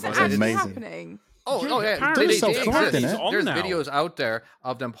Tesla to talk truck Is it about was actually amazing. happening? Oh yeah, apparently They're self-driving, exist. innit? On There's now. videos out there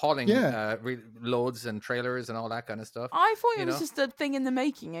of them hauling Yeah. loads and trailers and all that kind of stuff. I thought You it was know? just a thing in the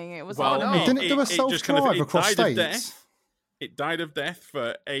making. It was Well, like, no. oh, It didn't do a just kind of- self-drive it across died of states. death. It died of death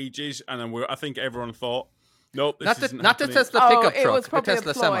for ages, and then I think everyone thought, nope, this Not the isn't not the happening. Tesla pickup it was truck, the probably a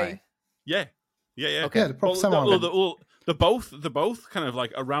Tesla ploy. semi. Yeah. Okay. Yeah, the proper semi. They're both kind of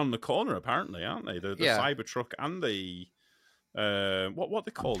like around the corner, apparently, aren't they? The Yeah. Cybertruck and the what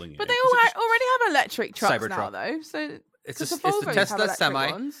they're calling it? But they Is all it just- already have electric trucks now, Cybertruck. though. So It's 'cause the Volvos have Tesla electric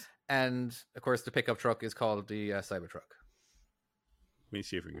semi, ones. and of course the pickup truck is called the Cybertruck. Let me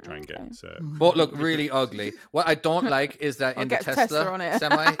see if we can try and Okay. get. Both look really ugly. What I don't like is that I'll in the get Tesla on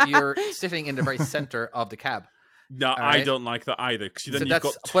Tesla it. semi, you're sitting in the very center of the cab. No, I right. don't like that either. Because then So you've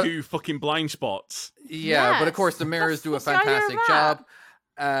that's- got well- two fucking blind spots. Yeah, but of course the Yes, mirrors do a what's the idea of fantastic that?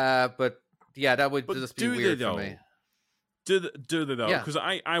 job. But yeah, that would But just be do they weird though? for me. Do they though? Yeah. Because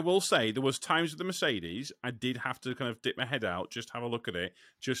I will say there was times with the Mercedes I did have to kind of dip my head out, just have a look at it,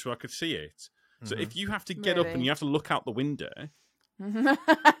 just so I could see it. So Mhm. if you have to get up and Really? you have to look out the window,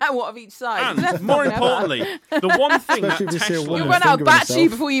 What of each side? and more importantly, the one thing that Especially if you see a Tesla, you woman run out of fingering battery herself.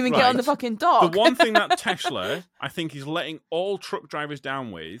 before you even get on the Right. fucking dock. the one thing that Tesla I think is letting all truck drivers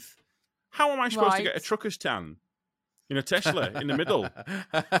down with, how am I supposed to get a Right. trucker's tan in a Tesla in the middle?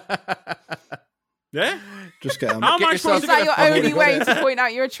 Yeah, Just get them. how am Get I yourself- Is supposed to that get your a fucking only way to point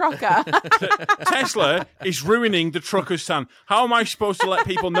out you're a trucker? Tesla is ruining the trucker's tan. How am I supposed to let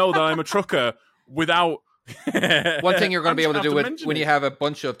people know that I'm a trucker without? One thing you're going to be able to I do have with, mention when you it. have a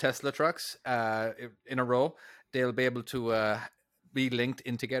bunch of Tesla trucks in a row, they'll be able to be linked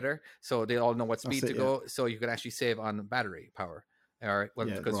in together, so they all know what speed That's to it, go. So you can actually save on battery power, or well,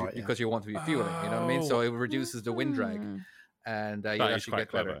 Yeah, because right, yeah. because you want to be fueling. You know what I mean? So it reduces the wind drag, Hmm. and you That is actually quite get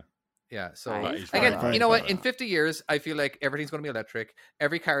clever. better. Yeah. So That is again, very you know what? clever. In 50 years, I feel like everything's going to be electric.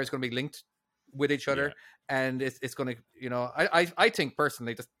 Every car is going to be linked with each other, and it's going to, you know, I think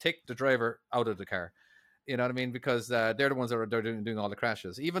personally, just take the driver out of the car. You know what I mean? Because they're the ones that are doing all the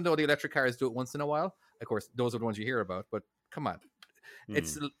crashes. Even though the electric cars do it once in a while, of course, those are the ones you hear about. But come on,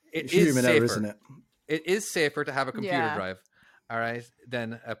 It's it's human safer. error, isn't it? It is safer to have a computer Yeah. drive, all right,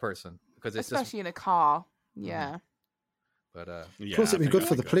 than a person, because it's Especially in a car. Yeah. just. But Yeah, Plus, I it'd be think good I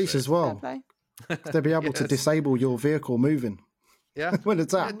for the think police that's as it. Fair well. play. They'd be able to Yes. disable your vehicle moving yeah, when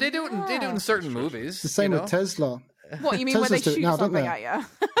it's out. they do it in certain movies. The same you know? with Tesla. What, you mean when they Teslas do it shoot now, don't something they? at you?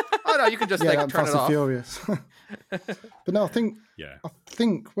 Oh no, you can just Yeah, like that turn Fast it and off. Furious. But no, Yeah. I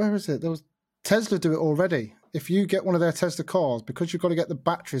think where is it? There was Tesla do it already. If you get one of their Tesla cars, because you've got to get the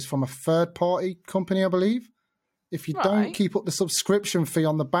batteries from a third party company, I believe. If you don't Right. keep up the subscription fee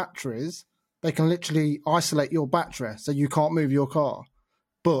on the batteries, they can literally isolate your battery so you can't move your car.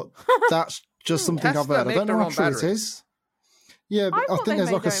 But that's just something I've Tesla heard. I make don't know their how own true it batteries. is. Yeah, but I thought think they there's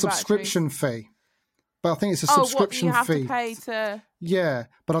made like a their own batteries. subscription fee. But I think it's a Oh, what subscription you have fee. to pay to... Yeah,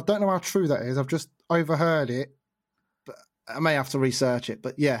 but I don't know how true that is. I've just overheard it. But I may have to research it.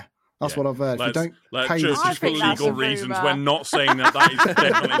 But yeah, that's what I've heard. If you don't pay the just for think that's legal a reasons, rumour. we're not saying that is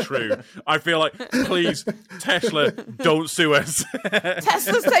definitely true. I feel like, please, Tesla, don't sue us.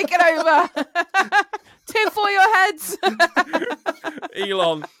 Tesla's taken over! Tin for your heads!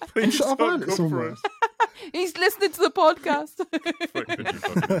 Elon, please sure I've don't heard it come for somewhere. us. He's listening to the podcast. Could you fucking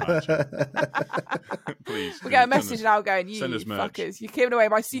imagine? Please. We get a send message us- now going, you send us merch. fuckers, you're giving away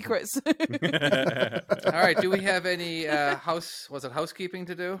my secrets. All right, do we have any housekeeping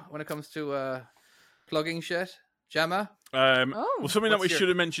to do when it comes to plugging shit? Gemma? Well, something that we What's your- should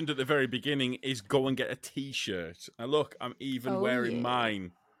have mentioned at the very beginning is go and get a T-shirt. And look, I'm even Oh, wearing yeah.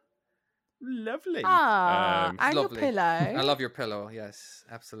 mine. Lovely. Ah, and your lovely. pillow. I love your pillow. Yes,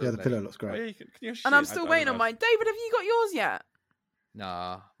 absolutely. Yeah, the pillow looks Oh, great. yeah, can you And I'm shit? still I waiting don't on know. mine. David, have you got yours yet?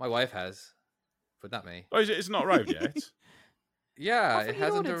 Nah, my wife has, but not me. Oh, is it? It's not arrived yet. Yeah, I it thought you'd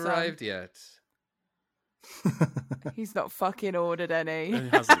hasn't ordered some. arrived yet. He's not fucking ordered any.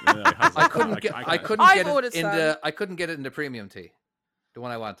 It hasn't. No, it hasn't. I couldn't get. I couldn't I've get it ordered in some. the. I couldn't get it in the premium tea, the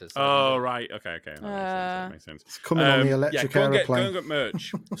one I wanted. So Oh right, okay. That makes sense. It's coming on the Yeah, electric go and aeroplane. get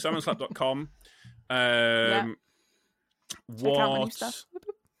merch. salmonslap.com. Yeah. Check out my new What? stuff.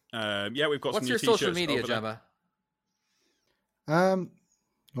 Yeah, we've got What's some your new social t-shirts media, over there. Gemma?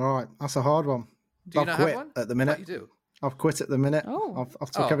 All right, that's a hard one. Do you I've not quit have one? at the What minute. you do? I've quit at the minute. Oh.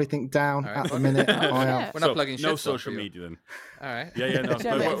 I've took Oh. everything down All right, at the fuck it. minute. Oh, I shit. have. We're not plugging shit No stuff social for you. media then. All right. Yeah, no.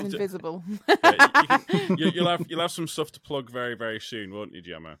 Gemma but- is invisible. you'll have some stuff to plug very, very soon, won't you,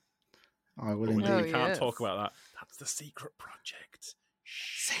 Gemma? I will But we indeed. can't yes. talk about that. That's the secret project.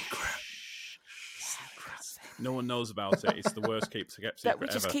 Secret. No one knows about it. It's the worst kept secret That we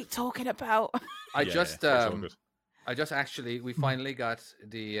just ever. keep talking about. I Yeah, just yeah, it's all good. I just actually we finally got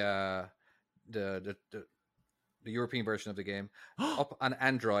the European version of the game up on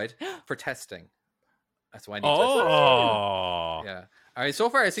Android for testing. That's why I need testing. Oh, Yeah. All right. So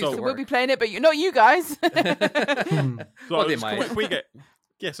far, it seems So to So work. we'll be playing it, but not you guys. So Well, they just- might. can we get?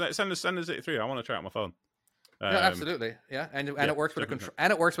 Yes, send us it through. I want to try it on my phone. No, absolutely. Yeah, and yeah, it works with a definitely.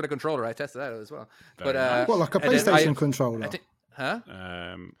 and it works with a controller. I tested that out as well. Very But nice. What, like a and then PlayStation controller? I think, huh?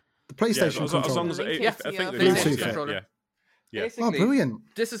 The PlayStation as controller. long as Link I it think to the your Bluetooth PlayStation yeah, controller. yeah. Yeah. Basically, Oh, brilliant.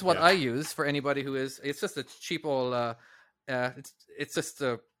 This is what Yeah. I use for anybody who is. It's just a cheap old. It's just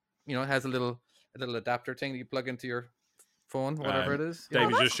a, it has a little adapter thing that you plug into your phone, whatever it is. you know?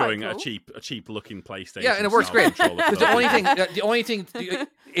 David's that's just showing quite a cheap looking PlayStation. Yeah, and it works style great. controller Because for the only thing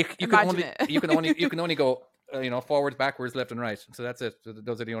you can Imagine only it. you can only go forwards, backwards, left, and right. So that's it. So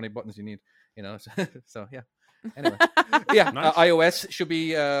those are the only buttons you need. So yeah. Anyway, yeah. Nice. iOS should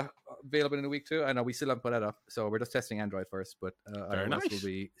be available in a week too. I know we still haven't put that up, so we're just testing Android first, but Very iOS nice. will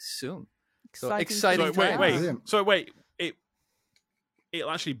be soon. So Exciting exciting So times. Brilliant. wait. It'll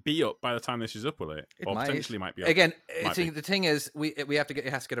actually be up by the time this is up, will it? It Or might. potentially might be up. Again, Might be. the thing is, we have to get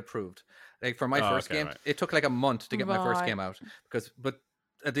it has to get approved. Like for my Oh, first okay, game, right. it took like a month to get my first Right. game out but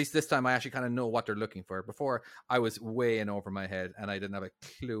at least this time I actually kind of know what they're looking for. Before I was way in over my head and I didn't have a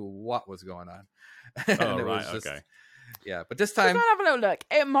clue what was going on. And Oh, it right, was just- okay. Yeah, but this We're time, gonna have a little look.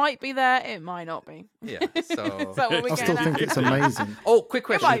 It might be there. It might not be. yeah. Is So that what we're I still getting think at? it's amazing. oh, quick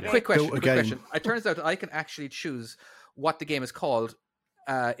might question. be. Quick question. Built a Quick game. question. It turns out I can actually choose what the game is called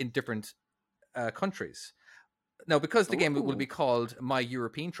in different countries. Now, because the game will Ooh. be called My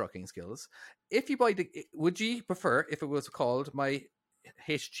European Trucking Skills, if you buy would you prefer if it was called My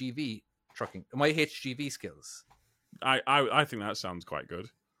HGV Skills? I think that sounds quite good.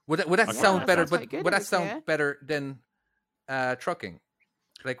 Would that Okay. sound That better? sounds But quite good would if that it's sound here. better than trucking?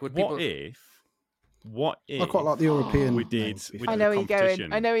 Like, would people? What if? I quite like the European. We did. names, to be We fair. I know where you're going.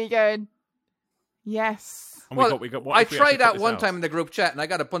 competition. I know where you're going. Yes. And Well, we got, what I if we actually tried that put one this time out? in the group chat, and I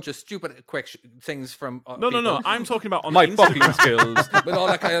got a bunch of stupid things from. No. people. I'm talking about on My the fucking Instagram. skills, with all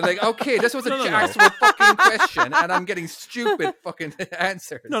that kind of like. Okay, this was an No. actual fucking question, and I'm getting stupid fucking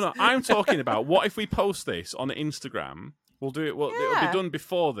answers. No. I'm talking about what if we post this on Instagram? We'll do it. Well, it'll Yeah. be done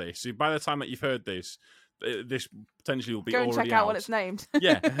before this. So by the time that you've heard this, this potentially will be Go and already check out what it's named.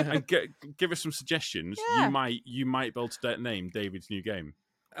 Yeah, and give us some suggestions. Yeah. You might be able to name David's new game.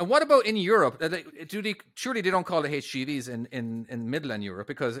 And what about in Europe? Surely they don't call it HGVs in Midland Europe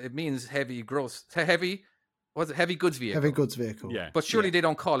because it means heavy goods vehicle. Heavy goods vehicle. Yeah, But surely they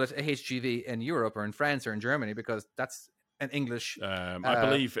don't call it a HGV in Europe or in France or in Germany because that's an English. I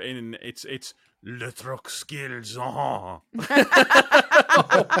believe it's Le Truck Skills. Oh.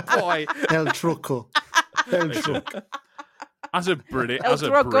 Oh boy! El Truco. El Truck. As a Brit, El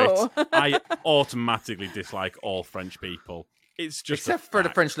Truco. I automatically dislike all French people. It's just Except for the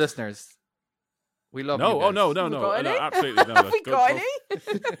French listeners, we love you No, guys. no, Have we got any? absolutely no. Have we Go- got go- any?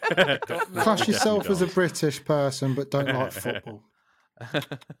 Class yourself as a Definitely British person, but don't like football.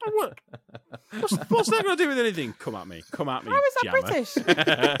 don't. What's that going to do with anything? Come at me, How is that Jammer. British?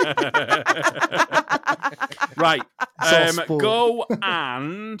 Right, Soft sport. go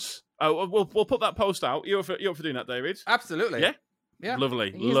and we'll put that post out. You up for doing that, David? Absolutely. Yeah? Yeah. Lovely,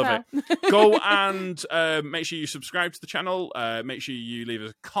 He is love now. it. Go and make sure you subscribe to the channel. Make sure you leave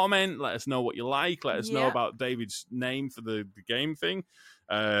us a comment. Let us know what you like. Let us know Yeah. about David's name for the game thing.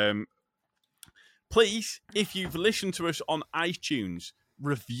 Please, if you've listened to us on iTunes,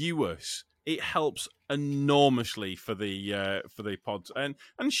 review us. It helps enormously for the pod, and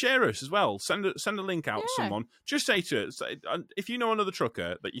share us as well. Send a link out to Yeah. someone. Just say to it, if you know another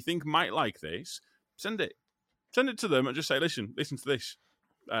trucker that you think might like this, send it to them and just say, listen to this,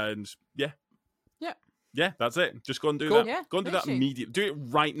 and yeah, that's it. Just go and do Cool. that. Yeah, Go and do that literally. immediately. Do it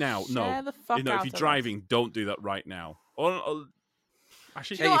right now. Share No, the fuck if out you're of driving, don't do that right now. Or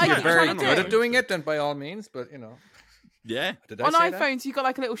actually, Do you know Hey, what if I you're keep very trying to good do? at doing it, then by all means. But yeah. did I On say that? iPhones, you got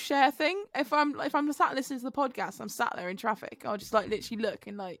like a little share thing. If I'm sat listening to the podcast, I'm sat there in traffic. I'll just like literally look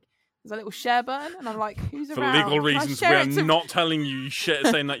and like there's a little share button, and I'm like, who's For around? legal Can I reasons, we share are it to- not telling you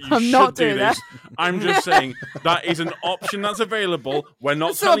saying that you I'm should not do doing this. that. I'm just saying that is an option that's available. We're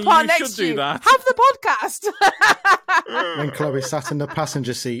not So telling apart you next should to do you, that. have the podcast. When Chloe sat in the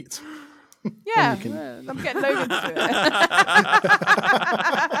passenger seat. Yeah, can- I'm getting loaded into it.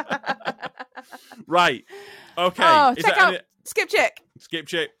 Right. Okay. Oh, Is check there out Skip Chick, skip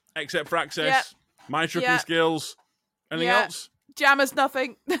chip, except for access, Yep. my trucking Yep. skills. Anything Yeah. else? Jammer's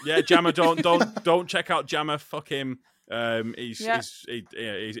nothing. Yeah, Jammer, don't check out Jammer. Fuck him. He's Yeah.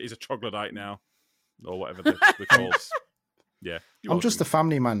 he's a troglodyte now, or whatever the calls. Yeah, I'm just a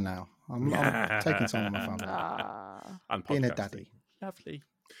family man now. I'm taking time with my family. and Being a podcasting. daddy. Lovely.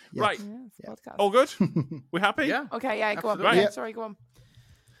 Yeah. Right, Yes, podcast. all good. We happy? Yeah. Okay, yeah, go on. Absolutely. Yeah, Yeah. sorry, go on.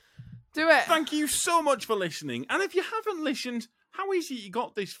 Do it. Thank you so much for listening. And if you haven't listened, how is it you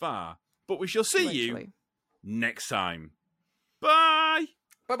got this far? But we shall see you Literally. next time. Bye.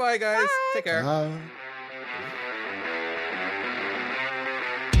 Bye-bye, guys. Take care. Bye.